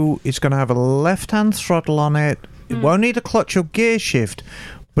through is going to have a left-hand throttle on it. It won't need a clutch or gear shift,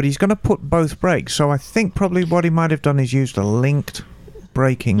 but he's going to put both brakes. So I think probably what he might have done is used a linked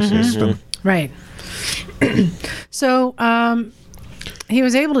braking system. Right. So he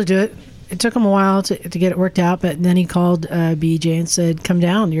was able to do it. It took him a while to get it worked out, but then he called BJ and said, "Come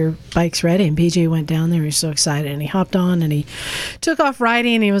down, your bike's ready." And BJ went down there. He was so excited, and he hopped on and he took off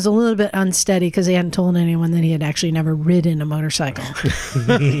riding. And he was a little bit unsteady because he hadn't told anyone that he had actually never ridden a motorcycle.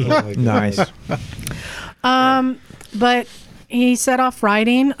 Nice. But he set off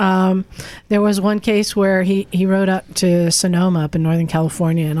riding. There was one case where he rode up to Sonoma up in Northern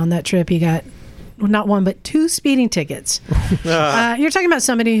California, and on that trip he got not one but 2 speeding tickets. You're talking about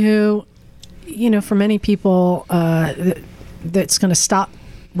somebody who, for many people, that's going to stop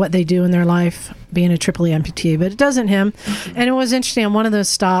what they do in their life, being a triple amputee, but it doesn't him. And it was interesting. On one of those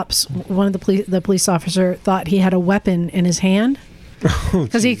stops, one of the police officer thought he had a weapon in his hand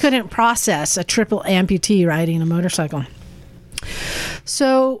because he couldn't process a triple amputee riding a motorcycle.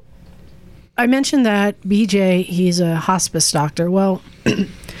 So I mentioned that BJ, he's a hospice doctor. Well,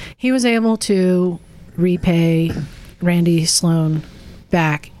 he was able to repay Randy Sloan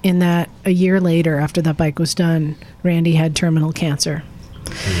back in that a year later, after that bike was done, Randy had terminal cancer.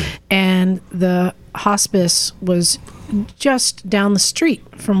 And the hospice was just down the street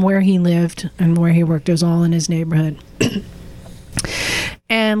from where he lived and where he worked. It was all in his neighborhood.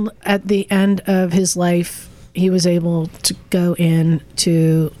 And at the end of his life, he was able to go in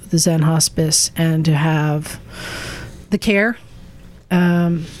to the Zen hospice and to have the care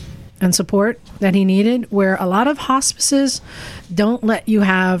and support that he needed, where a lot of hospices don't let you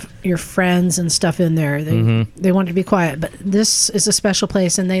have your friends and stuff in there. They want to be quiet, but this is a special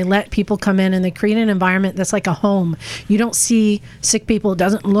place, and they let people come in and they create an environment that's like a home. You don't see sick people. It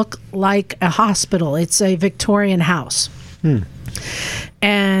doesn't look like a hospital. It's a Victorian house.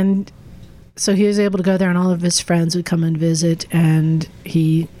 And so he was able to go there, and all of his friends would come and visit, and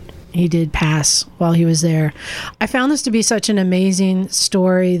he did pass while he was there. I found this to be such an amazing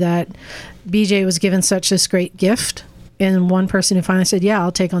story that BJ was given such this great gift. And one person who finally said, "Yeah,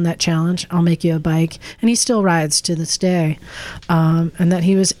 I'll take on that challenge. I'll make you a bike." And he still rides to this day. And that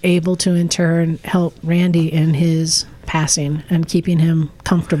he was able to, in turn, help Randy in his passing and keeping him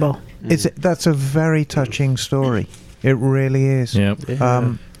comfortable. That's a very touching story. It really is. Yep.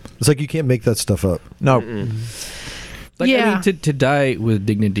 It's like you can't make that stuff up. No. Like, Yeah. I mean, to die with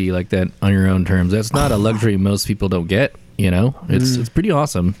dignity like that on your own terms, that's not a luxury most people don't get, It's pretty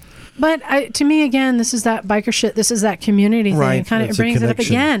awesome. But to me, again, this is that biker shit. This is that community thing. Right. It kind of It's a brings it up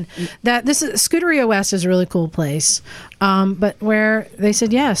connection. again. That this is Scuderia West is a really cool place, but where they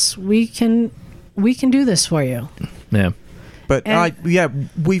said yes, we can do this for you. But And-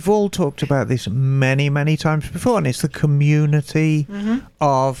 we've all talked about this many, many times before, and it's the community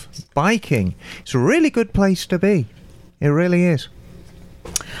of biking. It's a really good place to be. It really is.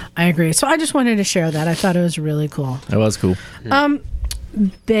 I agree. So I just wanted to share that. I thought it was really cool. That was cool.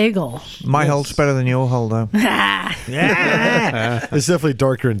 Bagel. My hole's better than your hole, though. It's definitely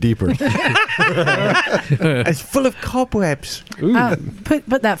darker and deeper. It's full of cobwebs.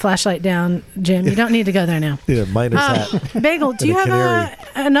 Put that flashlight down, Jim. You don't need to go there now. Yeah, miner's hat. Bagel, do you And a have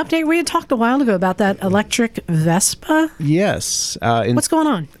an update? We had talked a while ago about that electric Vespa. Yes. What's going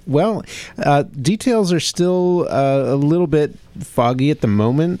on? Well, details are still a little bit foggy at the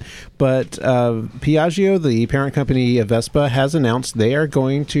moment, but Piaggio, the parent company of Vespa, has announced they are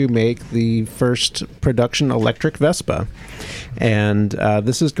going to make the first production electric Vespa. And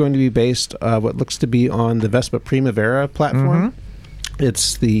this is going to be based what looks to be on the Vespa Primavera platform.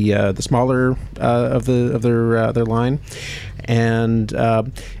 It's the smaller of their line, and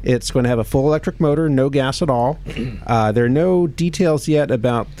it's going to have a full electric motor, no gas at all. There are no details yet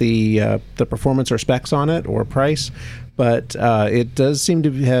about the performance or specs on it or price, but it does seem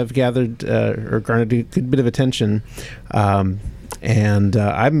to have gathered or garnered a good bit of attention. And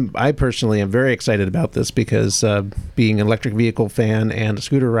I personally am very excited about this because being an electric vehicle fan and a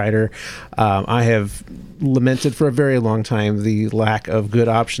scooter rider, I have lamented for a very long time the lack of good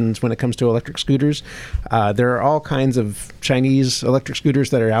options when it comes to electric scooters. There are all kinds of Chinese electric scooters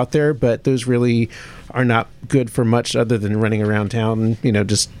that are out there, but those really are not good for much other than running around town,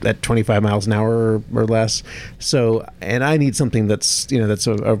 just at 25 miles an hour or less. So, and I need something that's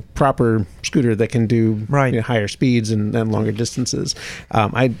a proper scooter that can do higher speeds and longer distances.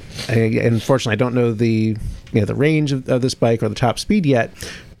 I unfortunately I don't know the range of this bike or the top speed yet,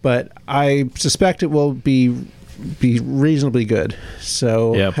 but I suspect it will be reasonably good.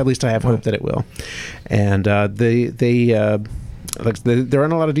 So at least I have hope that it will. And there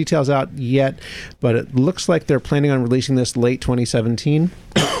aren't a lot of details out yet, but it looks like they're planning on releasing this late 2017.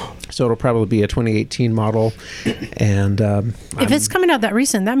 So it'll probably be a 2018 model. And If it's coming out that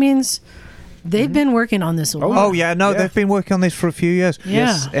recent, that means they've been working on this a while. Oh, yeah. No, they've been working on this for a few years. Yeah.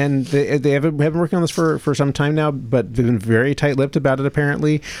 Yes, and they have been working on this for some time now, but they've been very tight-lipped about it,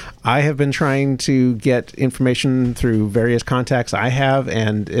 apparently. I have been trying to get information through various contacts I have,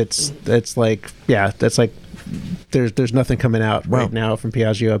 and it's like there's nothing coming out right now from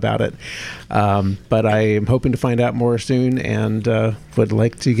Piaggio about it. But I am hoping to find out more soon, and would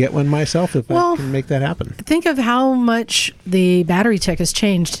like to get one myself if I can make that happen. Think of how much the battery tech has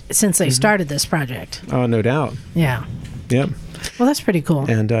changed since they started this project. Oh, no doubt. Yeah. Yep. Well, that's pretty cool.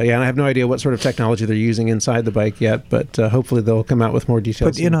 And and I have no idea what sort of technology they're using inside the bike yet, but hopefully they'll come out with more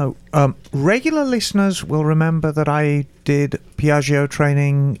details. But regular listeners will remember that I did Piaggio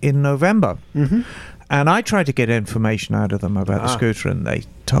training in November. And I tried to get information out of them about the scooter, and they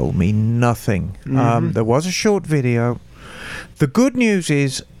told me nothing. There was a short video. The good news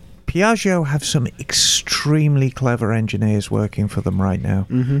is Piaggio have some extremely clever engineers working for them right now.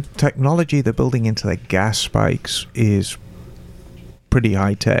 Technology they're building into their gas bikes is pretty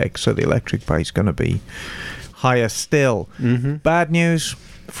high tech, so the electric bike's going to be higher still. Bad news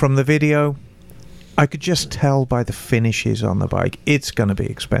from the video, I could just tell by the finishes on the bike, it's going to be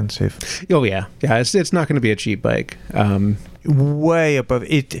expensive. Oh yeah. It's not going to be a cheap bike. Way above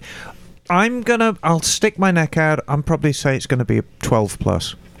it. I'll stick my neck out. I'm probably say it's going to be a 12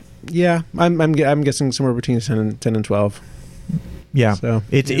 plus. Yeah, I'm guessing somewhere between 10 and 12. Yeah, so,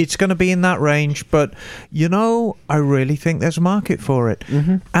 it's going to be in that range, but I really think there's a market for it.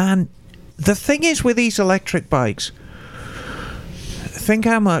 And the thing is with these electric bikes, think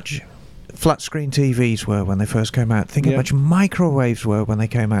how much flat screen TVs were when they first came out. Think how much microwaves were when they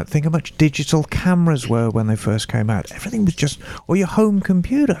came out. Think how much digital cameras were when they first came out. Everything was or your home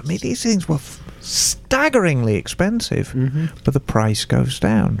computer. I mean, these things were staggeringly expensive, but the price goes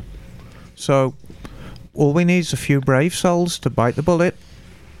down. So all we need is a few brave souls to bite the bullet,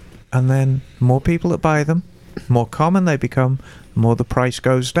 and then more people that buy them, more common they become, the more the price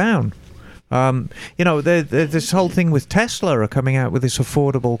goes down. This whole thing with Tesla are coming out with this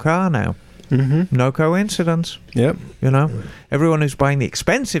affordable car now. No coincidence. Yep. Everyone who's buying the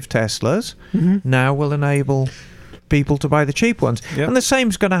expensive Teslas now will enable people to buy the cheap ones. Yep. And the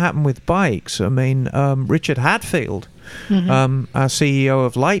same's going to happen with bikes. I mean, Richard Hadfield, our CEO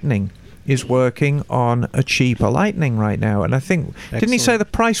of Lightning, is working on a cheaper Lightning right now. And I think, didn't he say the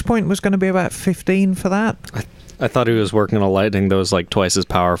price point was going to be about 15 for that? I thought he was working on a Lightning that was like twice as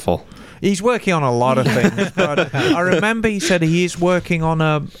powerful. He's working on a lot of things, but I remember he said he is working on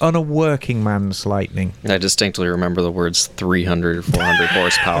a working man's Lightning. I distinctly remember the words 300 or 400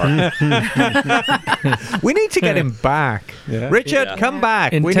 horsepower. We need to get him back. Richard, Yeah. come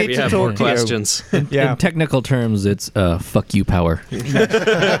back. In We tech- need We to have more talk to questions. you. In technical terms, it's fuck you power.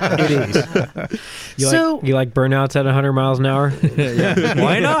 It is. You like burnouts at 100 miles an hour?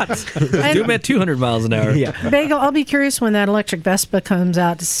 Why not? Do them at 200 miles an hour. Yeah. Bagel, I'll be curious when that electric Vespa comes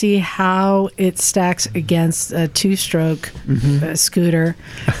out to see how it stacks against a two-stroke scooter.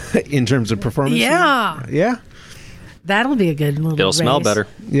 In terms of performance. Yeah, Yeah. that'll be a good little It'll smell race. better.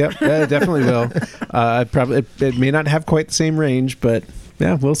 Yep. It definitely will. Probably it may not have quite the same range, but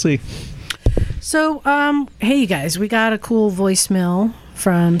yeah, we'll see. So, hey, you guys, we got a cool voicemail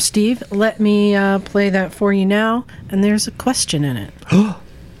from Steve. Let me play that for you now, and there's a question in it.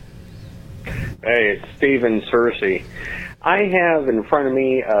 Hey, it's Steven Searcy. I have in front of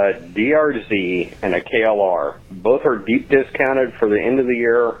me a DRZ and a KLR. Both are deep discounted for the end of the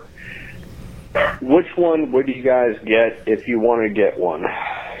year. Which one would you guys get if you want to get one?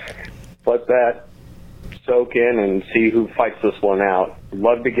 Let that soak in and see who fights this one out.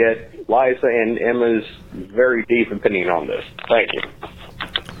 Love to get Liza and Emma's very deep opinion on this. Thank you.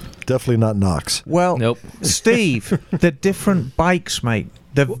 Definitely not Knox. Well, Nope. Steve, they're different bikes, mate.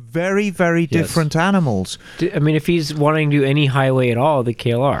 They're very, very different animals. I mean, if he's wanting to do any highway at all, the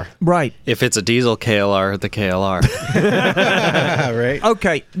KLR. Right. If it's a diesel KLR, the KLR. Right.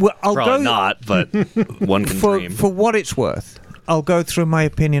 Okay. Well, I'll Probably go not, but one can dream. for what it's worth. I'll go through my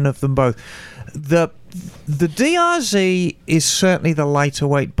opinion of them both. The DRZ is certainly the lighter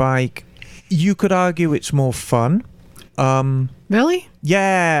weight bike. You could argue it's more fun. Really?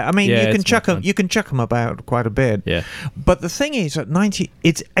 Yeah, I mean Yeah, you can it's chuck more them. fun. You can chuck them about quite a bit. Yeah. But the thing is, at 90,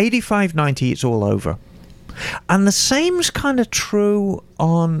 it's 85, 90. It's all over, and the same's kind of true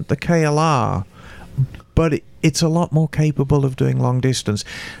on the KLR, but it's a lot more capable of doing long distance.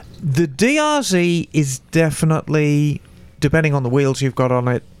 The DRZ is definitely, depending on the wheels you've got on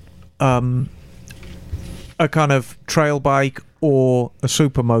it, a kind of trail bike or a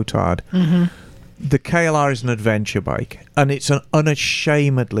super motard. The KLR is an adventure bike, and it's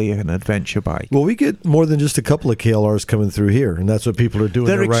unashamedly an adventure bike. Well, we get more than just a couple of KLRs coming through here, and that's what people are doing.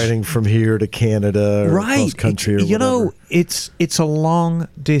 They're They're riding from here to Canada or across country or you whatever. know, it's a long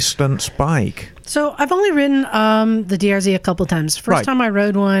distance bike. So I've only ridden the DRZ a couple times. First Right. time I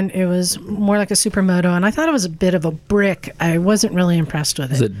rode one, it was more like a supermoto, and I thought it was a bit of a brick. I wasn't really impressed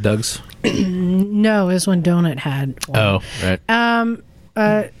with Is it. it Doug's? No, it was when Donut had one. Oh,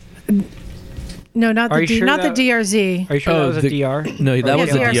 right. No, not Are the you sure not that- the DRZ. Are you sure that was a DR? No, that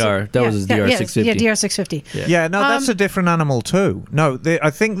was a Yeah, DR. That was his DR 650. Yeah, DR 650. Yeah, no, that's a different animal too. No, I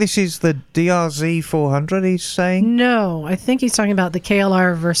think this is the DRZ 400. He's saying. No, I think he's talking about the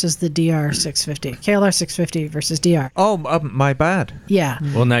KLR versus the DR 650. KLR 650 versus DR. Oh, my bad. Yeah.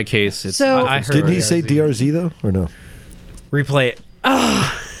 Well, in that case, it's. So- I heard Didn't he say DRZ though, or no? Replay it.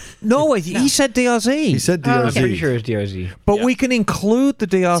 No, he said DRZ. He said Oh, DRZ. okay. Pretty sure it's DRZ. But we can include the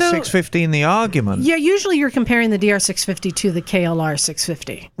DR 650 in the argument. Yeah, usually you're comparing the DR 650 to the KLR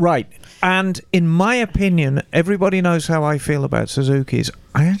 650. Right. And in my opinion, everybody knows how I feel about Suzuki's.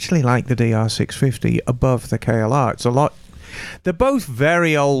 I actually like the DR 650 above the KLR. It's a lot. They're both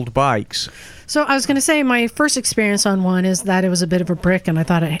very old bikes. So I was going to say my first experience on one is that it was a bit of a brick, and I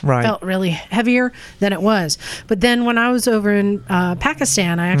thought it Right. felt really heavier than it was. But then when I was over in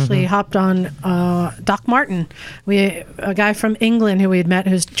Pakistan, I actually hopped on Doc Martin, a guy from England who we had met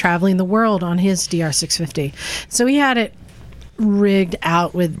who's traveling the world on his DR 650. So he had it rigged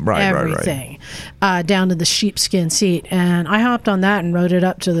out with Right. everything down to the sheepskin seat, and I hopped on that and rode it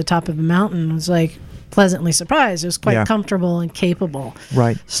up to the top of a mountain. It was like pleasantly surprised. It was quite Yeah. comfortable and capable.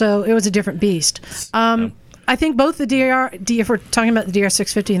 Right. So it was a different beast. I think both the if we're talking about the DR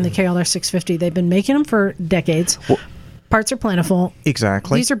 650 and the KLR 650, they've been making them for decades. Parts are plentiful.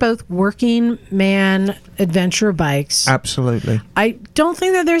 Exactly. These are both working man adventure bikes. Absolutely. I don't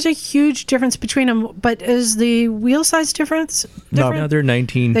think that there's a huge difference between them, but is the wheel size difference different? No, they're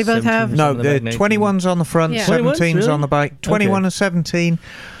 19. They both have- No, the 21's on the front, Yeah. 17's on the really? back. 21 Okay. and 17.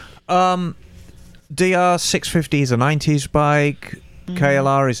 DR 650 is a 90s bike.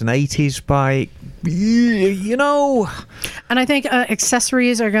 KLR is an 80s bike. You know, And I think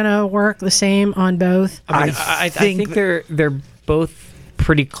accessories are going to work the same on both. I think they're both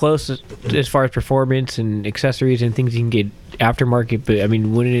pretty close as far as performance and accessories and things you can get aftermarket. But I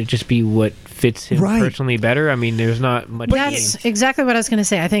mean, wouldn't it just be what fits him personally better? I mean, there's not much. That's exactly what I was going to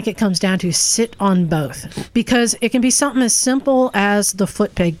say. I think it comes down to sit on both, because it can be something as simple as the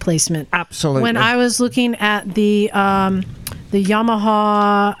foot peg placement. Absolutely. When I was looking at the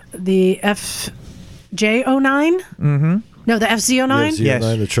Yamaha, the FJ09. No, the FZ09.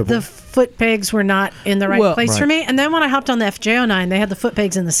 Yes. The triple. The foot pegs were not in the right place for me. And then when I hopped on the FJ09, they had the foot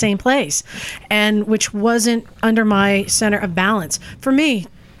pegs in the same place, and which wasn't under my center of balance. For me,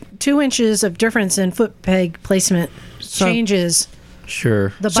 2 inches of difference in foot peg placement changes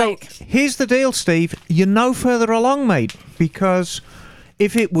Sure. the bike. So here's the deal, Steve. You're no further along, mate, because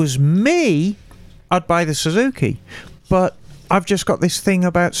if it was me, I'd buy the Suzuki. But I've just got this thing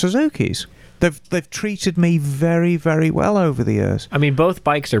about Suzukis. They've treated me very, very well over the years. I mean, both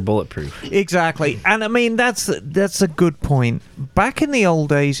bikes are bulletproof. Exactly. And I mean, that's a good point. Back in the old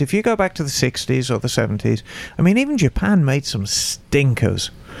days, if you go back to the 60s or the 70s, I mean, even Japan made some stinkers.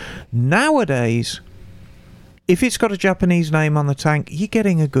 Nowadays, if it's got a Japanese name on the tank, you're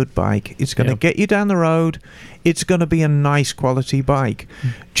getting a good bike. It's going to get you down the road. It's going to be a nice quality bike.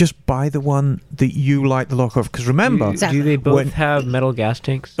 Just buy the one that you like the look of. Because remember... Do they both have metal gas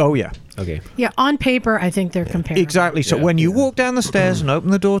tanks? Oh, yeah. Okay. Yeah, on paper, I think they're comparable. Exactly. So when you walk down the stairs and open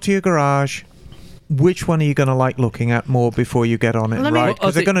the door to your garage, which one are you going to like looking at more before you get on it? Right?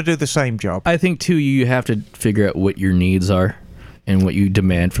 Because they're going to do the same job. I think, too, you have to figure out what your needs are and what you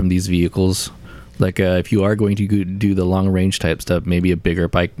demand from these vehicles. Like, if you are going to do the long-range type stuff, maybe a bigger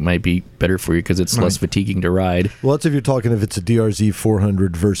bike might be better for you because it's less fatiguing to ride. Well, that's if you're talking if it's a DRZ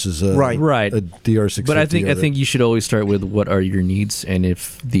 400 versus a DR650. But I think you should always start with what are your needs and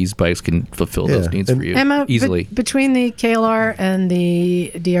if these bikes can fulfill those needs for you Emma, easily. Between the KLR and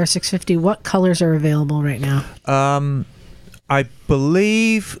the DR650, what colors are available right now? I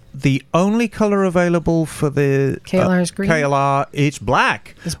believe the only color available for the KLR is green. KLR, it's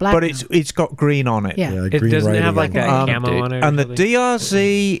black. It's black, but now. it's got green on it. Yeah. It doesn't have like that camo on it. And the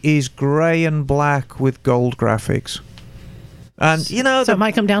DRZ is gray and black with gold graphics. And you know, so it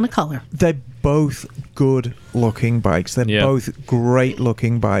might come down to color. They're both good looking bikes. They're both great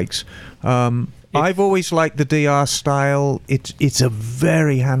looking bikes. I've always liked the DR style. It's a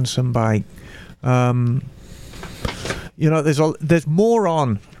very handsome bike. You know, there's more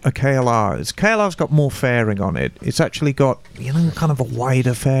on a KLR. KLR's got more fairing on it. It's actually got, you know, kind of a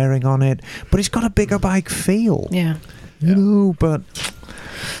wider fairing on it, but it's got a bigger bike feel. Yeah. You know, but...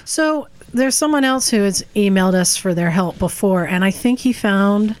 So there's someone else who has emailed us for their help before, and I think he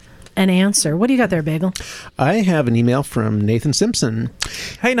found an answer. What do you got there, Bagel? I have an email from Nathan Simpson.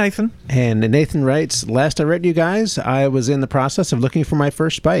 Hey, Nathan. And Nathan writes, last I read you guys, I was in the process of looking for my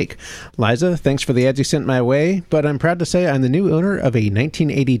first bike. Liza, thanks for the ads you sent my way, but I'm proud to say I'm the new owner of a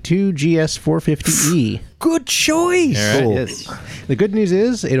 1982 GS 450E. Good choice. Cool. Yes. The good news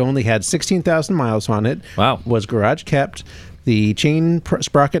is it only had 16,000 miles on it. Wow. Was garage kept. The chain,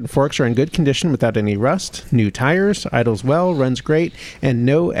 sprocket, and forks are in good condition without any rust. New tires, idles well, runs great, and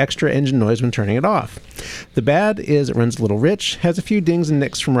no extra engine noise when turning it off. The bad is it runs a little rich, has a few dings and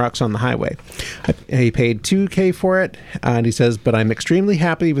nicks from rocks on the highway. He paid $2,000 for it, and he says, but I'm extremely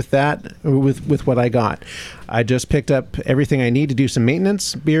happy with that, with what I got. I just picked up everything I need to do some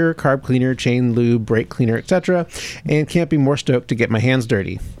maintenance, beer, carb cleaner, chain lube, brake cleaner, etc., and can't be more stoked to get my hands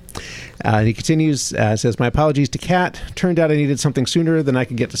dirty. He continues, says, my apologies to Kat. Turned out I needed something sooner than I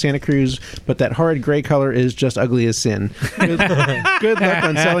could get to Santa Cruz, but that horrid gray color is just ugly as sin. Good luck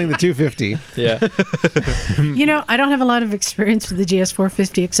on selling the 250. Yeah. You know, I don't have a lot of experience with the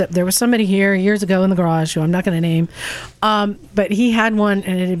GS450, except there was somebody here years ago in the garage who I'm not going to name, but he had one,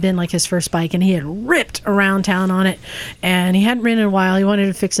 and it had been like his first bike, and he had ripped around town on it, and he hadn't ridden in a while. He wanted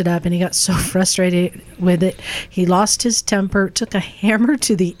to fix it up, and he got so frustrated with it. He lost his temper, took a hammer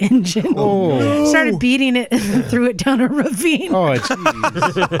to the engine, started beating it, and threw it down a ravine. Oh,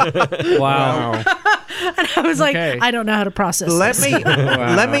 jeez. Wow. And I was like, I don't know how to process this.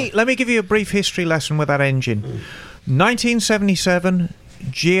 Let me give you a brief history lesson with that engine. 1977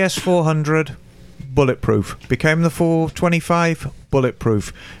 GS400 bulletproof, became the 425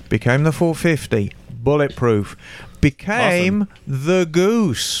 bulletproof, became the 450 bulletproof, became the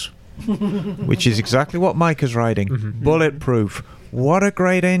Goose, which is exactly what Mike is riding. Bulletproof. What a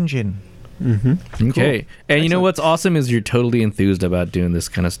great engine. Okay. Cool. And you know what's awesome is you're totally enthused about doing this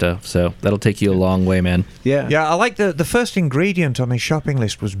kind of stuff. So that'll take you a long way, man. Yeah. Yeah, I like the first ingredient on his shopping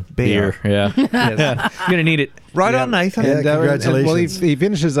list was beer. Yeah. You're going to need it. Right on, Nathan. Yeah, And, congratulations. he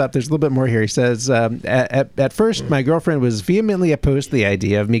finishes up. There's a little bit more here. He says, at first, my girlfriend was vehemently opposed to the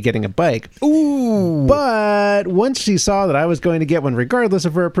idea of me getting a bike. Ooh. But once she saw that I was going to get one regardless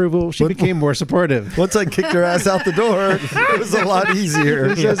of her approval, she became more supportive. Once I kicked her ass out the door, it was a lot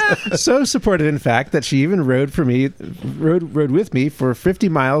easier. He says, so supportive, in fact, that she even rode with me for 50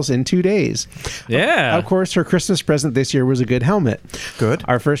 miles in 2 days. Yeah. Of course, her Christmas present this year was a good helmet. Good.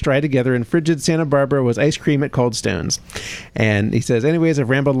 Our first ride together in frigid Santa Barbara was ice cream at Cold Stones. And he says, anyways, I've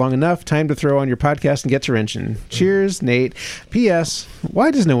rambled long enough. Time to throw on your podcast and get to wrenching. Cheers, Nate. P.S.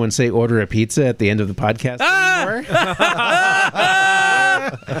 Why does no one say order a pizza at the end of the podcast anymore?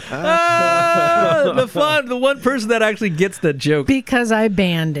 The one person that actually gets the joke. Because I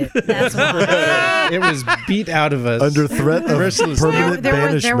banned it. That's why. It was beat out of us. Under threat of permanent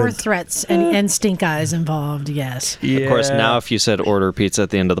banishment. There were threats and stink eyes involved, yes. Of course, now if you said order pizza at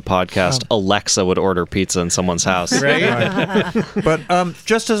the end of the podcast, Alexa would order pizza in someone's house. Right. But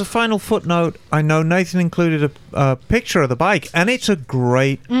just as a final footnote, I know Nathan included a picture of the bike, and it's a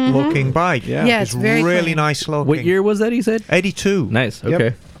great looking bike. Yeah, it's very really clean. nice looking. What year was that, he said? 82. Nice. Yep.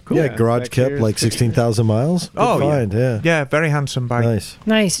 Okay. Cool. Yeah, garage Back kept here like is picture. 16,000 miles. Good Oh, find, yeah. Yeah, very handsome bike. Nice.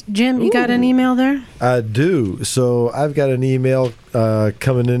 Nice. Jim, you got an email there? I do. So I've got an email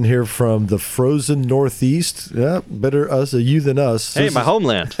coming in here from the frozen Northeast. Yeah, better us, you than us. Hey, my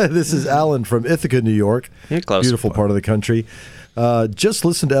homeland. This is Alan from Ithaca, New York. Close. Beautiful part of the country. Just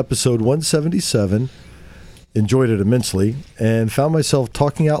listened to episode 177. Enjoyed it immensely and found myself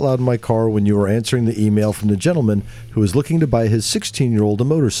talking out loud in my car when you were answering the email from the gentleman who was looking to buy his 16-year-old a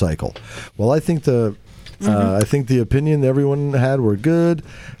motorcycle. Well, I think the opinion everyone had were good.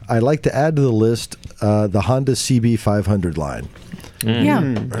 I'd like to add to the list the Honda CB500 line. Yeah.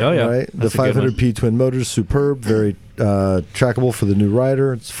 Oh, yeah. Right? The That's a good one. 500P twin motors, superb, very trackable for the new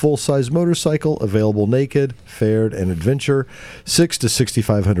rider. It's full-size motorcycle, available naked, fared, and adventure. $600 to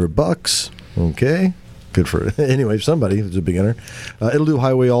 $6,500. Okay. Good for anyway, somebody who's a beginner. It'll do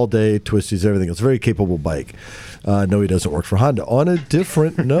highway all day, twisties, everything. It's a very capable bike. No, he doesn't work for Honda. On a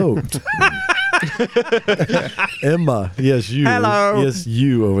different note, Emma, yes, you. Hello. Yes,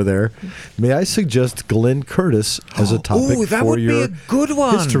 you over there. May I suggest Glenn Curtis as a topic Ooh, that for would be your a good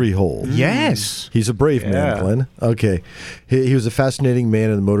one. history hole? Yes. He's a brave man, Yeah. Glenn. Okay. He was a fascinating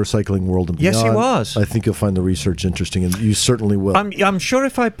man in the motorcycling world and beyond. Yes, he was. I think you'll find the research interesting, and you certainly will. I'm sure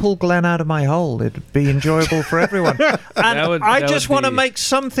if I pull Glenn out of my hole, it'd be enjoyable for everyone. And I that just would want to be- make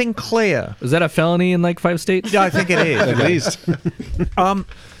something clear. Is that a felony in like 5 states? Yeah, I think it is. At least.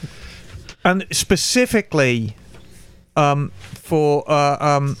 And specifically, I've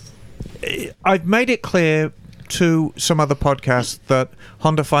made it clear to some other podcasts that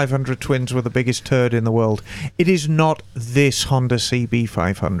Honda 500 twins were the biggest turd in the world. It is not this Honda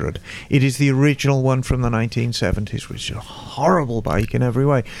CB500. It is the original one from the 1970s, which is a horrible bike in every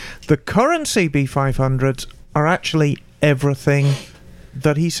way. The current CB500s are actually everything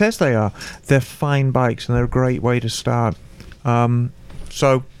that he says they are. They're fine bikes, and they're a great way to start.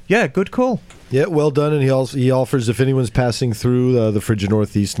 So, yeah, good call. Yeah, well done. And he offers if anyone's passing through the frigid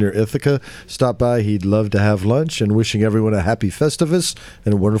Northeast near Ithaca, stop by. He'd love to have lunch, and wishing everyone a happy Festivus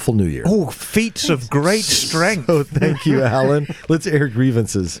and a wonderful New Year. Oh, feats of great strength. Oh, thank you, Alan. Let's air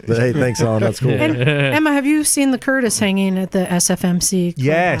grievances. But hey, thanks, Alan. That's cool. And Emma, have you seen the Curtis hanging at the SFMC?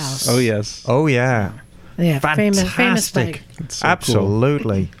 Yes. clubhouse? Oh, yes. Oh, yeah. Yeah, famous Fantastic. bike. So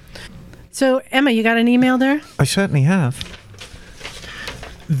Absolutely. So, Emma, you got an email there? I certainly have.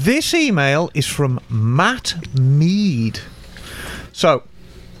 This email is from Matt Mead. So,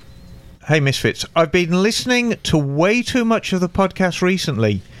 hey, Misfits. I've been listening to way too much of the podcast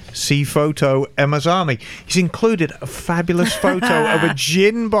recently. See photo, Emma's Army. He's included a fabulous photo of a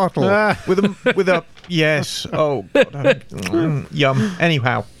gin bottle with a yes. Oh, God, yum.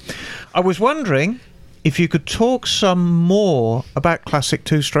 Anyhow, I was wondering if you could talk some more about classic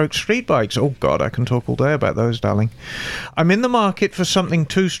two-stroke street bikes. Oh, God, I can talk all day about those, darling. I'm in the market for something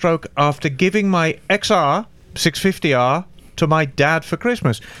two-stroke after giving my XR 650R to my dad for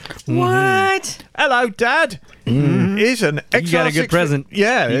Christmas. What? Hello, Dad. Is an XR. You got a good present.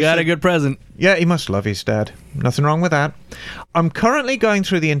 Yeah. You got a good present. Yeah, he must love his dad. Nothing wrong with that. I'm currently going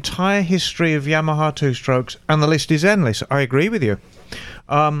through the entire history of Yamaha two-strokes, and the list is endless. I agree with you.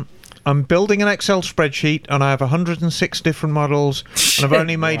 I'm building an Excel spreadsheet, and I have 106 different models, and I've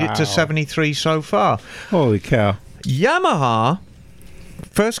only made it to 73 so far. Holy cow. Yamaha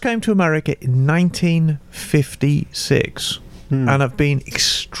first came to America in 1956 and have been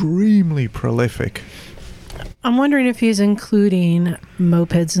extremely prolific I'm wondering if he's including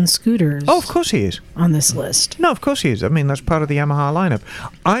mopeds and scooters. Oh, of course he is. On this list. No, of course he is. I mean, that's part of the Yamaha lineup.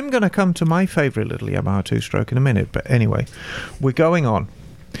 I'm going to come to my favourite little Yamaha two-stroke in a minute, but anyway, we're going on.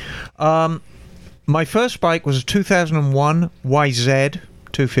 My first bike was a 2001 YZ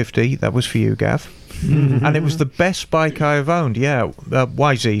 250. That was for you, Gav. And it was the best bike I have owned. Yeah,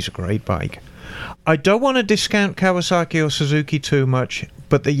 YZ's a great bike. I don't want to discount Kawasaki or Suzuki too much,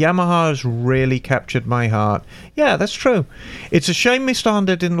 but the Yamaha has really captured my heart. Yeah, that's true. It's a shame Mr.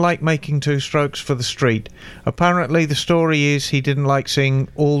 Honda didn't like making two-strokes for the street. Apparently, the story is he didn't like seeing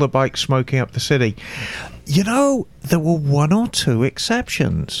all the bikes smoking up the city. You know, there were one or two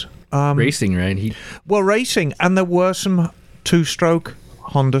exceptions. Racing, right? Racing, and there were some two-stroke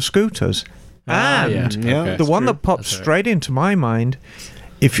Honda scooters. And the one that popped straight into my mind,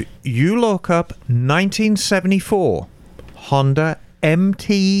 if you look up 1974 Honda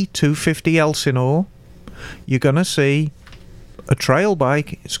MT250 Elsinore, you're going to see a trail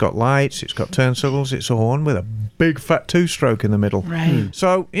bike. It's got lights, it's got turn signals, it's a horn with a big fat two-stroke in the middle. Right.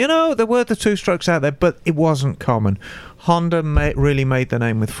 So, you know, there were the two-strokes out there, but it wasn't common. Honda really made the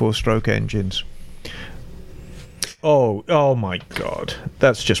name with four-stroke engines. Oh my God,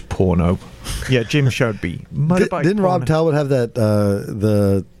 that's just porno. Yeah, Jim showed me. Didn't Rob Talbot have that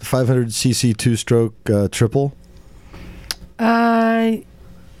the 500cc two-stroke triple? I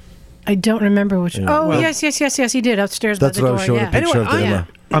don't remember which. Yeah. Oh, well, yes, he did upstairs that's by the door. What I was showing a picture of to Emma.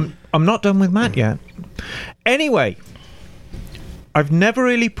 I'm not done with Matt yet. Anyway, I've never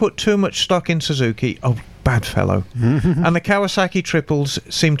really put too much stock in Suzuki. Oh, bad fellow. And the Kawasaki triples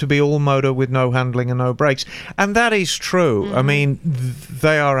seem to be all motor with no handling and no brakes. And that is true. I mean,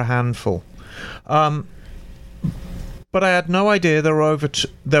 they are a handful. But I had no idea there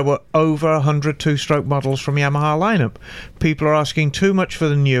were over 100 two-stroke models from Yamaha lineup. People are asking too much for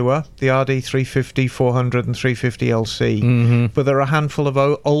the newer, the RD 350, 400 and 350 LC. But there are a handful of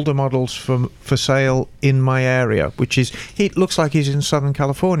older models for sale in my area, it looks like he's in Southern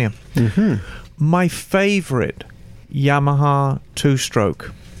California. My favourite Yamaha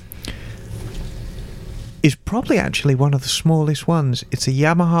two-stroke is probably actually one of the smallest ones. It's a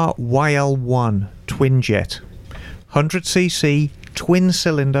Yamaha YL1 twin jet. 100cc, twin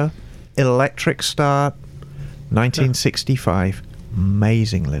cylinder, electric start, 1965.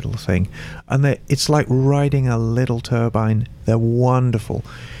 Amazing little thing. And it's like riding a little turbine. They're wonderful.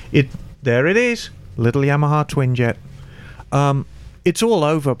 There it is, little Yamaha twin jet. It's all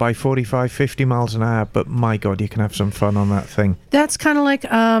over by 45, 50 miles an hour, but my God, you can have some fun on that thing. That's kind of like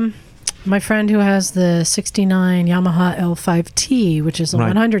my friend who has the 69 Yamaha L5T, which is a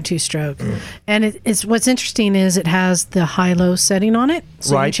 100 two-stroke. And it's what's interesting is it has the high-low setting on it.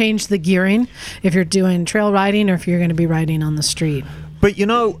 So you can change the gearing if you're doing trail riding or if you're going to be riding on the street. But you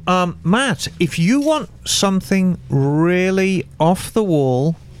know, Matt, if you want something really off the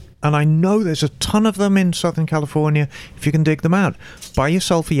wall, and I know there's a ton of them in Southern California, if you can dig them out, buy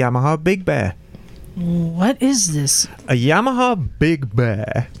yourself a Yamaha Big Bear. What is this? A Yamaha Big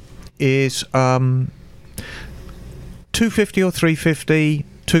Bear is 250 or 350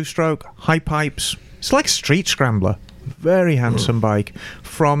 two-stroke high pipes. It's like a street scrambler. Very handsome bike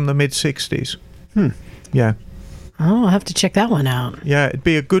from the mid-60s. Yeah. Oh, I'll have to check that one out. Yeah, it'd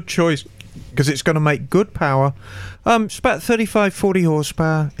be a good choice because it's going to make good power. It's about 35, 40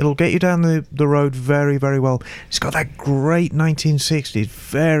 horsepower. It'll get you down the road very, very well. It's got that great 1960s,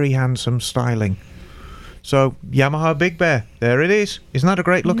 very handsome styling. So, Yamaha Big Bear. There it is. Isn't that a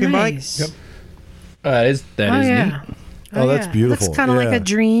great looking bike? Yep. That is neat. Oh, that's beautiful. That's kind of like a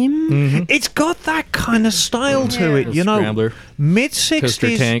dream. It's got that kind of style to it, you know. Scrambler. Mid-60s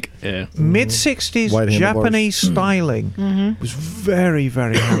Toaster tank. Yeah. Mid-60s White Japanese styling was very,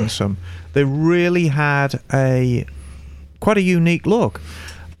 very handsome. They really had quite a unique look.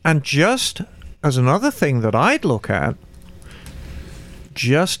 And just as another thing that I'd look at,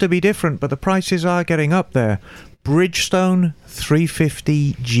 just to be different, but the prices are getting up there. Bridgestone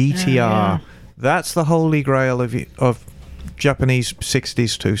 350 GTR. That's the holy grail of Japanese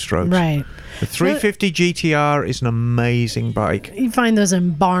 60s two-strokes. Right. The 350 GTR is an amazing bike. You find those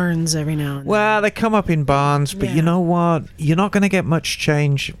in barns every now and then. Well, they come up in barns, but you know what? You're not going to get much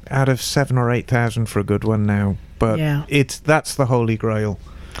change out of 7,000 or 8,000 for a good one now. But that's the holy grail.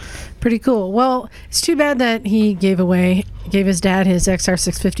 Pretty cool. Well, it's too bad that he gave his dad his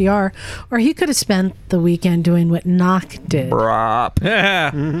XR650R, or he could have spent the weekend doing what Knock did. Knock,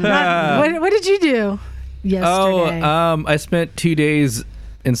 what did you do yesterday? I spent 2 days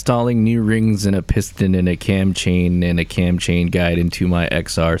installing new rings and a piston and a cam chain guide into my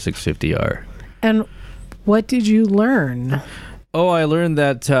XR650R. And what did you learn? Oh, I learned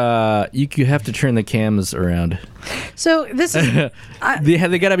that you have to turn the cams around. So this is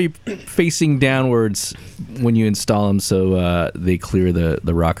They got to be facing downwards when you install them, so they clear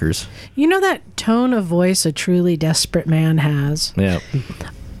the rockers. you know that tone of voice a truly desperate man has. Yeah.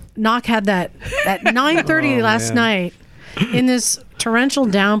 Knock had that at 9:30 last night in this torrential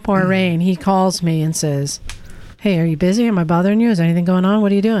downpour rain. He calls me and says, "Hey, are you busy? Am I bothering you? Is anything going on?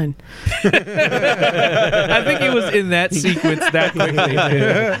 What are you doing?" I think it was in that sequence that quickly.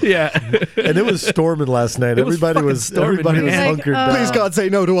 Yeah. And it was storming last night. It was everybody was storming, everybody was man. hunkered Like, down. Please, God, say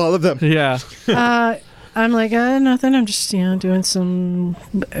no to all of them. Yeah. I'm like, nothing. I'm just, doing some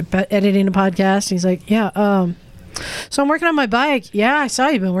editing a podcast. He's like, yeah. So I'm working on my bike. Yeah, I saw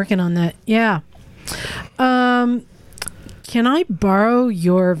you've been working on that. Yeah. Can I borrow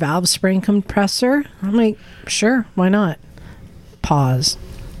your valve spring compressor? I'm like, sure. Why not? Pause.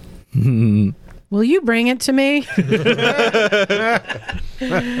 Will you bring it to me?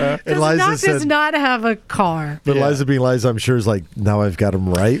 Because Knock does not have a car. But Liza being Liza, I'm sure is like, now I've got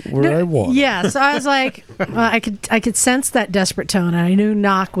him right where I want. Yeah, so I was like, I could sense that desperate tone, and I knew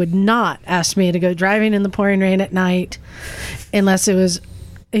Knock would not ask me to go driving in the pouring rain at night unless he was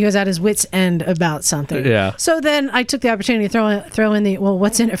at his wit's end about something. Yeah. So then I took the opportunity to throw in the, well,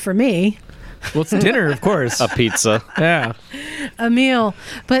 what's in it for me? Well, it's dinner, of course. A pizza. Yeah. A meal.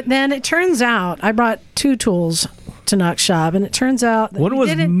 But then it turns out I brought 2 tools to Knock's shop, and it turns out that One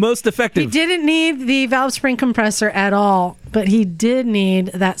was most he effective. didn't need the valve spring compressor at all, but he did need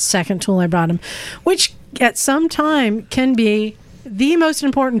that second tool I brought him, which at some time can be the most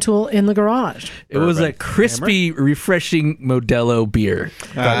important tool in the garage. It was a crispy, refreshing Modelo beer.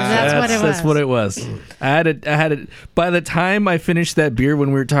 That's what it was. That's what it was. I had it. By the time I finished that beer, when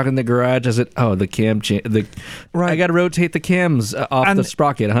we were talking in the garage, I said, "Oh, the cam, I got to rotate the cams off the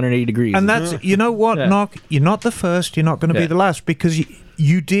sprocket 180 degrees." And that's, you know what, Yeah. Knock? You're not the first. You're not going to be Yeah. the last because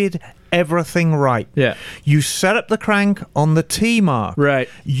you did everything right. Yeah. You set up the crank on the T mark. Right.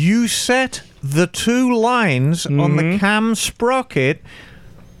 You set the 2 lines on the cam sprocket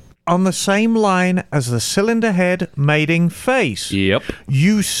on the same line as the cylinder head mating face. Yep.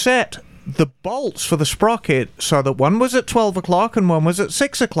 You set the bolts for the sprocket so that one was at 12 o'clock and one was at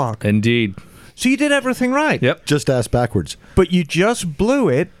 6 o'clock. Indeed. So you did everything right. Yep. Just ass backwards. But you just blew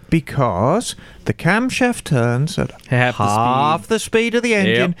it because the camshaft turns at Half the speed of the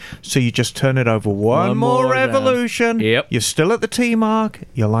engine. So you just turn it over one more more down. revolution. Yep. You're still at the T mark.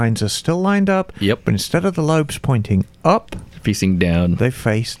 Your lines are still lined up. Yep. But instead of the lobes pointing up, Facing down. they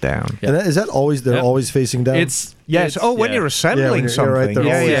face down. And is that always, they're Yep. always facing down? It's Yes. it's- Oh, when yeah. you're assembling Yeah, when you're right, something.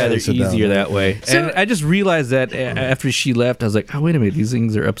 they're always Yeah, they're facing down. easier that way. And I just realized that after she left, I was like, "Oh, wait a minute, these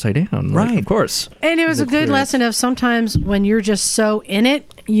things are upside down." Like, Right. of course. And it was a good lesson of sometimes when you're just so in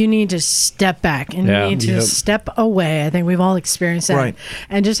it, you need to step back and Yeah. you need to step away. I think we've all experienced that. Right.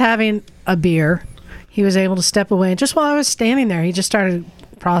 And just having a beer, he was able to step away. And just while I was standing there, he just started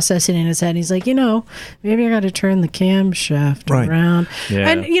processing in his head. He's like, maybe I got to turn the camshaft Right. around. Yeah.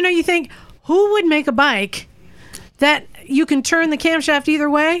 And, you think, who would make a bike that you can turn the camshaft either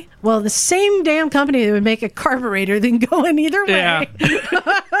way? Well, the same damn company that would make a carburetor that can go in either way. Yeah.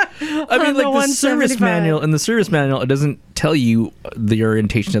 I mean, the like the service 175. manual. In the service manual, it doesn't tell you the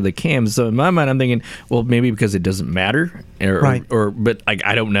orientation of the cams. So in my mind, I'm thinking, well, maybe because it doesn't matter, Right. but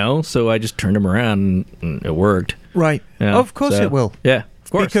I don't know. So I just turned them around, and it worked. Right. Yeah. Of course So, it will. Yeah,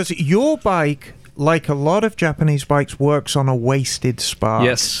 of course. Because your bike, like a lot of Japanese bikes, works on a wasted spark.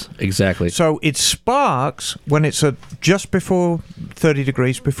 Yes, exactly. So it sparks when it's just before 30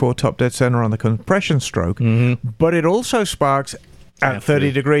 degrees before top dead center on the compression stroke, but it also sparks at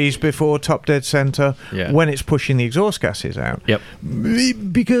 30 degrees before top dead center when it's pushing the exhaust gases out. Yep.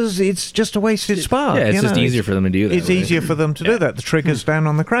 Because it's just a wasted spark. Yeah, it's you just know, easier for them to do that. It's right? easier for them to do that. The trigger's down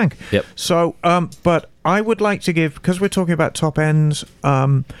on the crank. Yep. So, but I would like to give, because we're talking about top ends,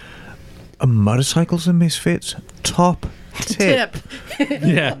 motorcycles and misfits, top tip.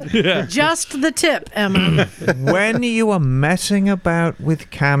 Yeah. Just the tip, Emma. When you are messing about with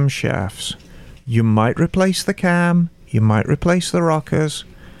camshafts, you might replace the cam, you might replace the rockers,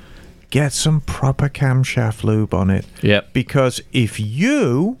 get some proper camshaft lube on it. Yep. Because if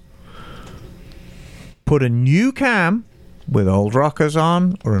you put a new cam with old rockers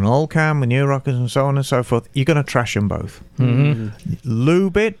on, or an old cam with new rockers and so on and so forth, you're going to trash them both.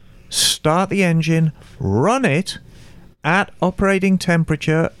 Lube it, start the engine, run it at operating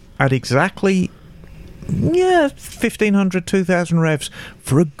temperature at exactly 1,500, 2,000 revs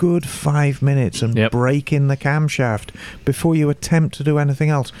for a good 5 minutes and Yep. break in the camshaft before you attempt to do anything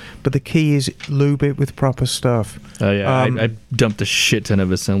else. But the key is lube it with proper stuff. Oh yeah, I dumped a shit ton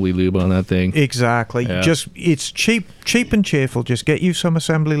of assembly lube on that thing. Exactly. Yeah. Just it's cheap and cheerful. Just get you some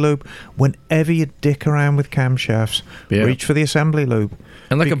assembly lube. Whenever you dick around with camshafts, Yeah. reach for the assembly lube.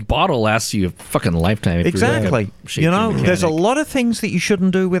 And like a bottle lasts you a fucking lifetime. If Exactly. You're You know, there's a lot of things that you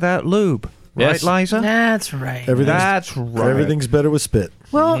shouldn't do without lube. Yes. Right, Liza? That's right. That's right. Everything's better with spit.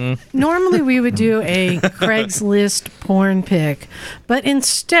 Well, normally we would do a Craigslist porn pick, but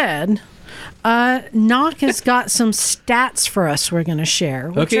instead, Knock has got some stats for us we're going to share,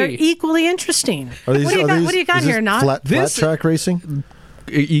 which are Okay. equally interesting. Are these, what do are you these- got is this here, Knock? flat This- track racing?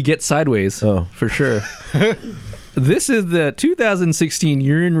 You get sideways. Oh. For sure. This is the 2016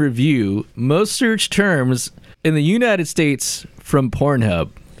 year in review, most searched terms in the United States from Pornhub.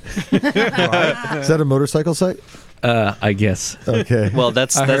 Is that a motorcycle site? I guess. Okay. Well,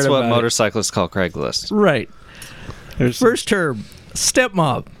 that's I heard what about it. motorcyclists call Craigslist. Right. First term,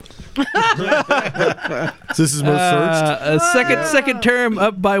 stepmom. So this is most searched? Second term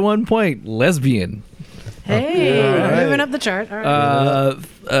up by 1 point, lesbian. Hey, right. moving up the chart. All right.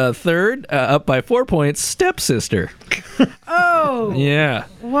 Third, up by 4 points, stepsister. Oh, Yeah.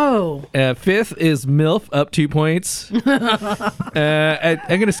 whoa. Fifth is MILF, up 2 points. I'm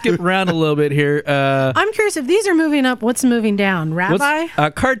going to skip around a little bit here. I'm curious if these are moving up, what's moving down? Rabbi?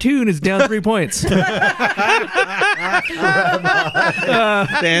 Cartoon is down 3 points. The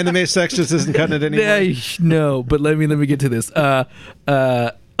anime sex just isn't cutting it anymore. No, but let me get to this. Up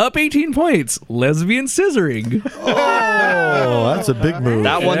 18 points, lesbian scissoring. Oh, that's a big move.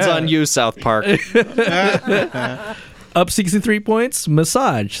 That one's on you, South Park. Up 63 points,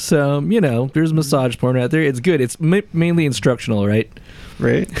 massage. So, there's massage porn out there. It's good. It's mainly instructional, right?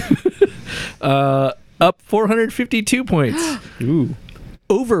 Right? Up 452 points. Ooh.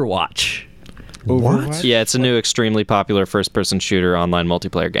 Overwatch. What? Yeah, it's a new extremely popular first-person shooter online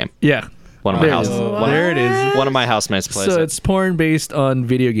multiplayer game. Yeah. One of my There it house, is. one, There it is. one of my housemates plays So it. it's porn based on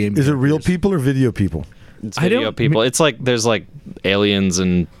video game. Is it real characters. people or video people? It's I video don't- people. It's like there's like aliens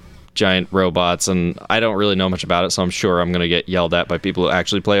and giant robots, and I don't really know much about it, so I'm sure I'm gonna get yelled at by people who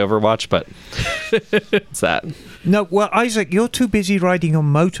actually play Overwatch. But it's that. No, well, Isaac, you're too busy riding your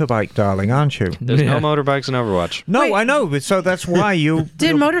motorbike, darling, aren't you? There's Yeah. no motorbikes in Overwatch. No, Wait. I know, but so that's why you...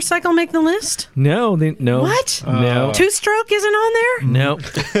 Did motorcycle make the list? No, no. What? No. Two-stroke isn't on there? No.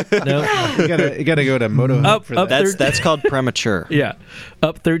 No. You gotta go to Moto Up- for up that. That's called premature. Yeah.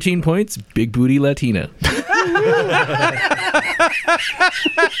 Up 13 points, big booty Latina.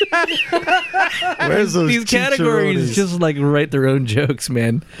 Where's those These categories chicharrones? just like write their own jokes,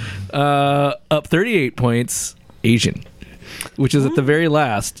 man. Up 38 points, Asian, which is at the very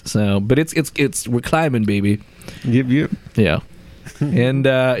last. So, but it's we're climbing, baby. Yep. Yeah. And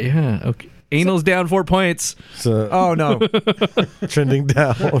okay. Anal's down 4 points. So, Oh, no. trending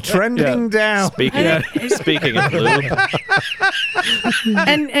down. Trending down. Speaking of lube,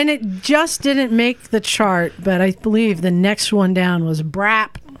 And it just didn't make the chart, but I believe the next one down was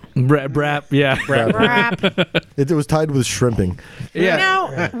brap. Brap, yeah. Brap. It was tied with shrimping. Yeah.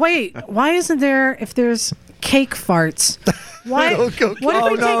 Now, wait, why isn't there, if there's cake farts, why? What if we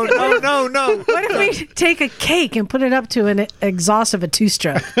No, take, no, no, no. What if we take a cake and put it up to an exhaust of a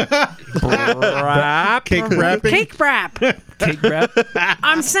two-stroke? Brap. Cake wrapping? Cake brap. Cake brap.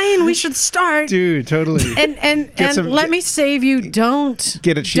 I'm saying we should start. Dude, totally. And some- let me save you. Don't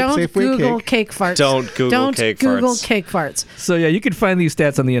Get it cheap, Don't Safeway Google cake. cake farts. Don't Google cake Google farts. cake farts. So yeah, you can find these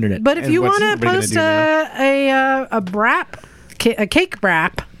stats on the internet. But if And you what's want to everybody gonna post do a brap, a cake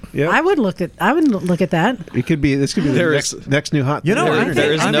brap, Yep. I would look at that. It could be. This could be the There next new hot. You know, thing on the I internet.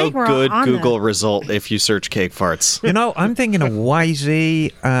 there is I no think we're good on Google that. result if you search cake farts. You know, I'm thinking of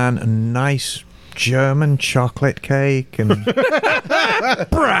YZ and a nice German chocolate cake and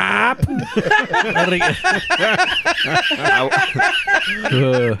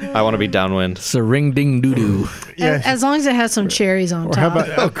I want to be downwind. Ring ding doo doo. As long as it has some cherries on Or how top.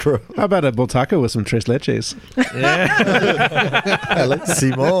 about Oh, crow. how about a bultaco with some tres leches? I like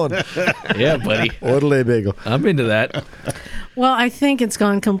Simone. Yeah, buddy. Orderly bagel. I'm into that. Well, I think it's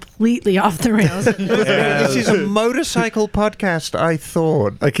gone completely off the rails. this is a motorcycle podcast, I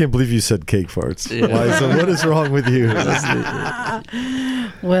thought. I can't believe you said cake farts. Liza, what is wrong with you?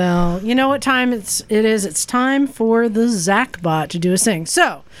 Well, you know what time it is? It's time for the Zachbot to do his thing.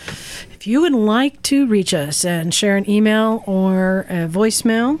 So, if you would like to reach us and share an email or a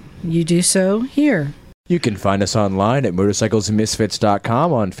voicemail, you do so here. You can find us online at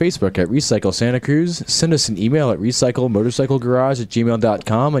motorcyclesandmisfits.com, on Facebook at Recycle Santa Cruz. Send us an email at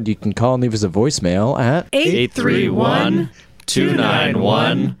recyclemotorcyclegarage@gmail.com, and you can call and leave us a voicemail at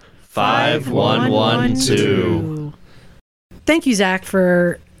 831-291-5112. Thank you, Zach,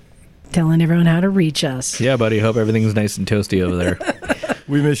 for telling everyone how to reach us. Yeah, buddy. Hope everything's nice and toasty over there.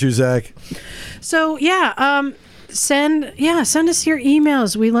 We miss you, Zach. So send us your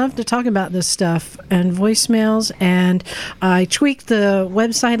emails. We love to talk about this stuff and voicemails. And I tweaked the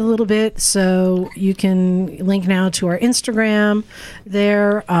website a little bit, so you can link now to our Instagram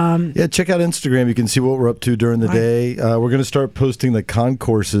there. Yeah, check out Instagram. You can see what we're up to during the day. We're going to start posting the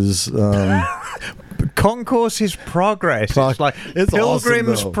concourses. Concourse is progress. It's like It's Pilgrim's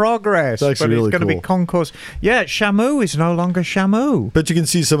awesome, though. Progress. It's actually but really it's going to be cool. Concourse. Yeah, Shamu is no longer Shamu. But you can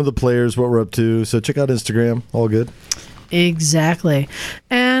see some of the players, what we're up to. So check out Instagram. All good. Exactly.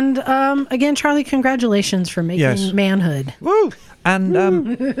 And again, Charlie, congratulations for making manhood. Woo! And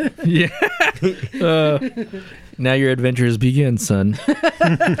Now your adventures begin, son.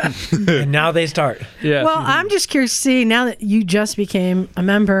 And now they start. Yeah. Well, I'm just curious to see, now that you just became a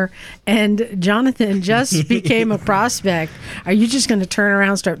member and Jonathan just became a prospect, are you just going to turn around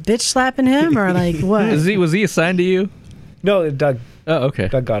and start bitch slapping him, or like what? Was he assigned to you? No, Doug. Oh, okay.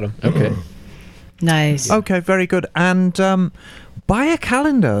 Doug got him. Okay. Nice. okay, very good. And buy a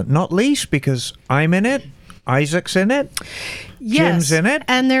calendar, not least because I'm in it, Isaac's in it, Yes. Jim's in it.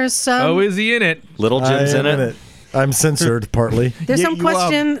 And there's some. Oh, is he in it? Little Jim's I in am it. I'm censored partly. There's You- some you are-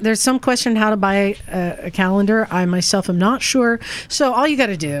 question. There's some question how to buy a calendar. I myself am not sure. So all you got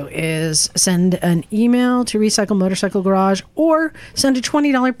to do is send an email to Recycle Motorcycle Garage, or send a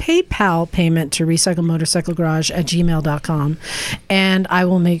 $20 PayPal payment to recyclemotorcyclegarage@gmail.com, and I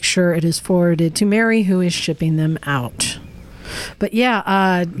will make sure it is forwarded to Mary, who is shipping them out. But get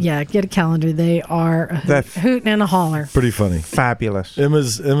a calendar. They are a They're hoot and a holler. Pretty funny. Fabulous.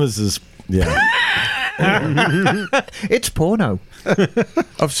 Emma's is, yeah. It's porno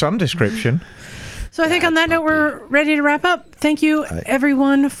of some description. So I think on that note, we're ready to wrap up. Thank you,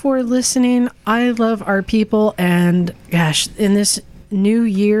 everyone, for listening. I love our people. And gosh, in this new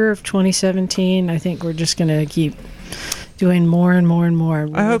year of 2017, I think we're just going to keep doing more and more and more.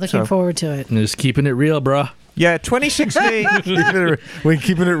 We're hope looking so. forward to it. Just keeping it real, bruh. Yeah, 2016. When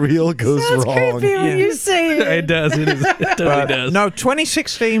keeping it real goes Sounds wrong. creepy when you say it. It does. It totally does. No,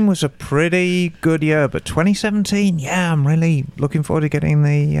 2016 was a pretty good year, but 2017, yeah, I'm really looking forward to getting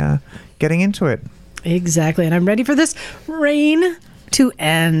into it. Exactly. And I'm ready for this rain to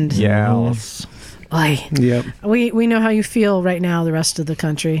end. Yes. Oy. Yep. We know how you feel right now, the rest of the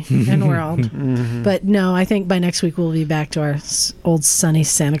country and world. But no, I think by next week we'll be back to our old sunny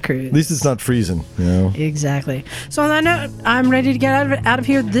Santa Cruz. At least it's not freezing, you know. Exactly. So on that note, I'm ready to get out of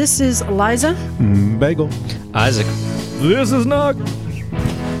here. This is Liza. Bagel. Isaac. This is Nog.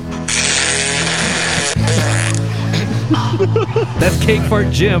 That's Cake Fart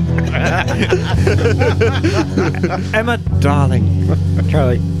Jim. Emma, darling.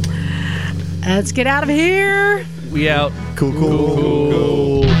 Charlie. Let's get out of here. We out.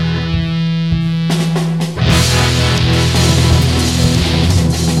 Cool.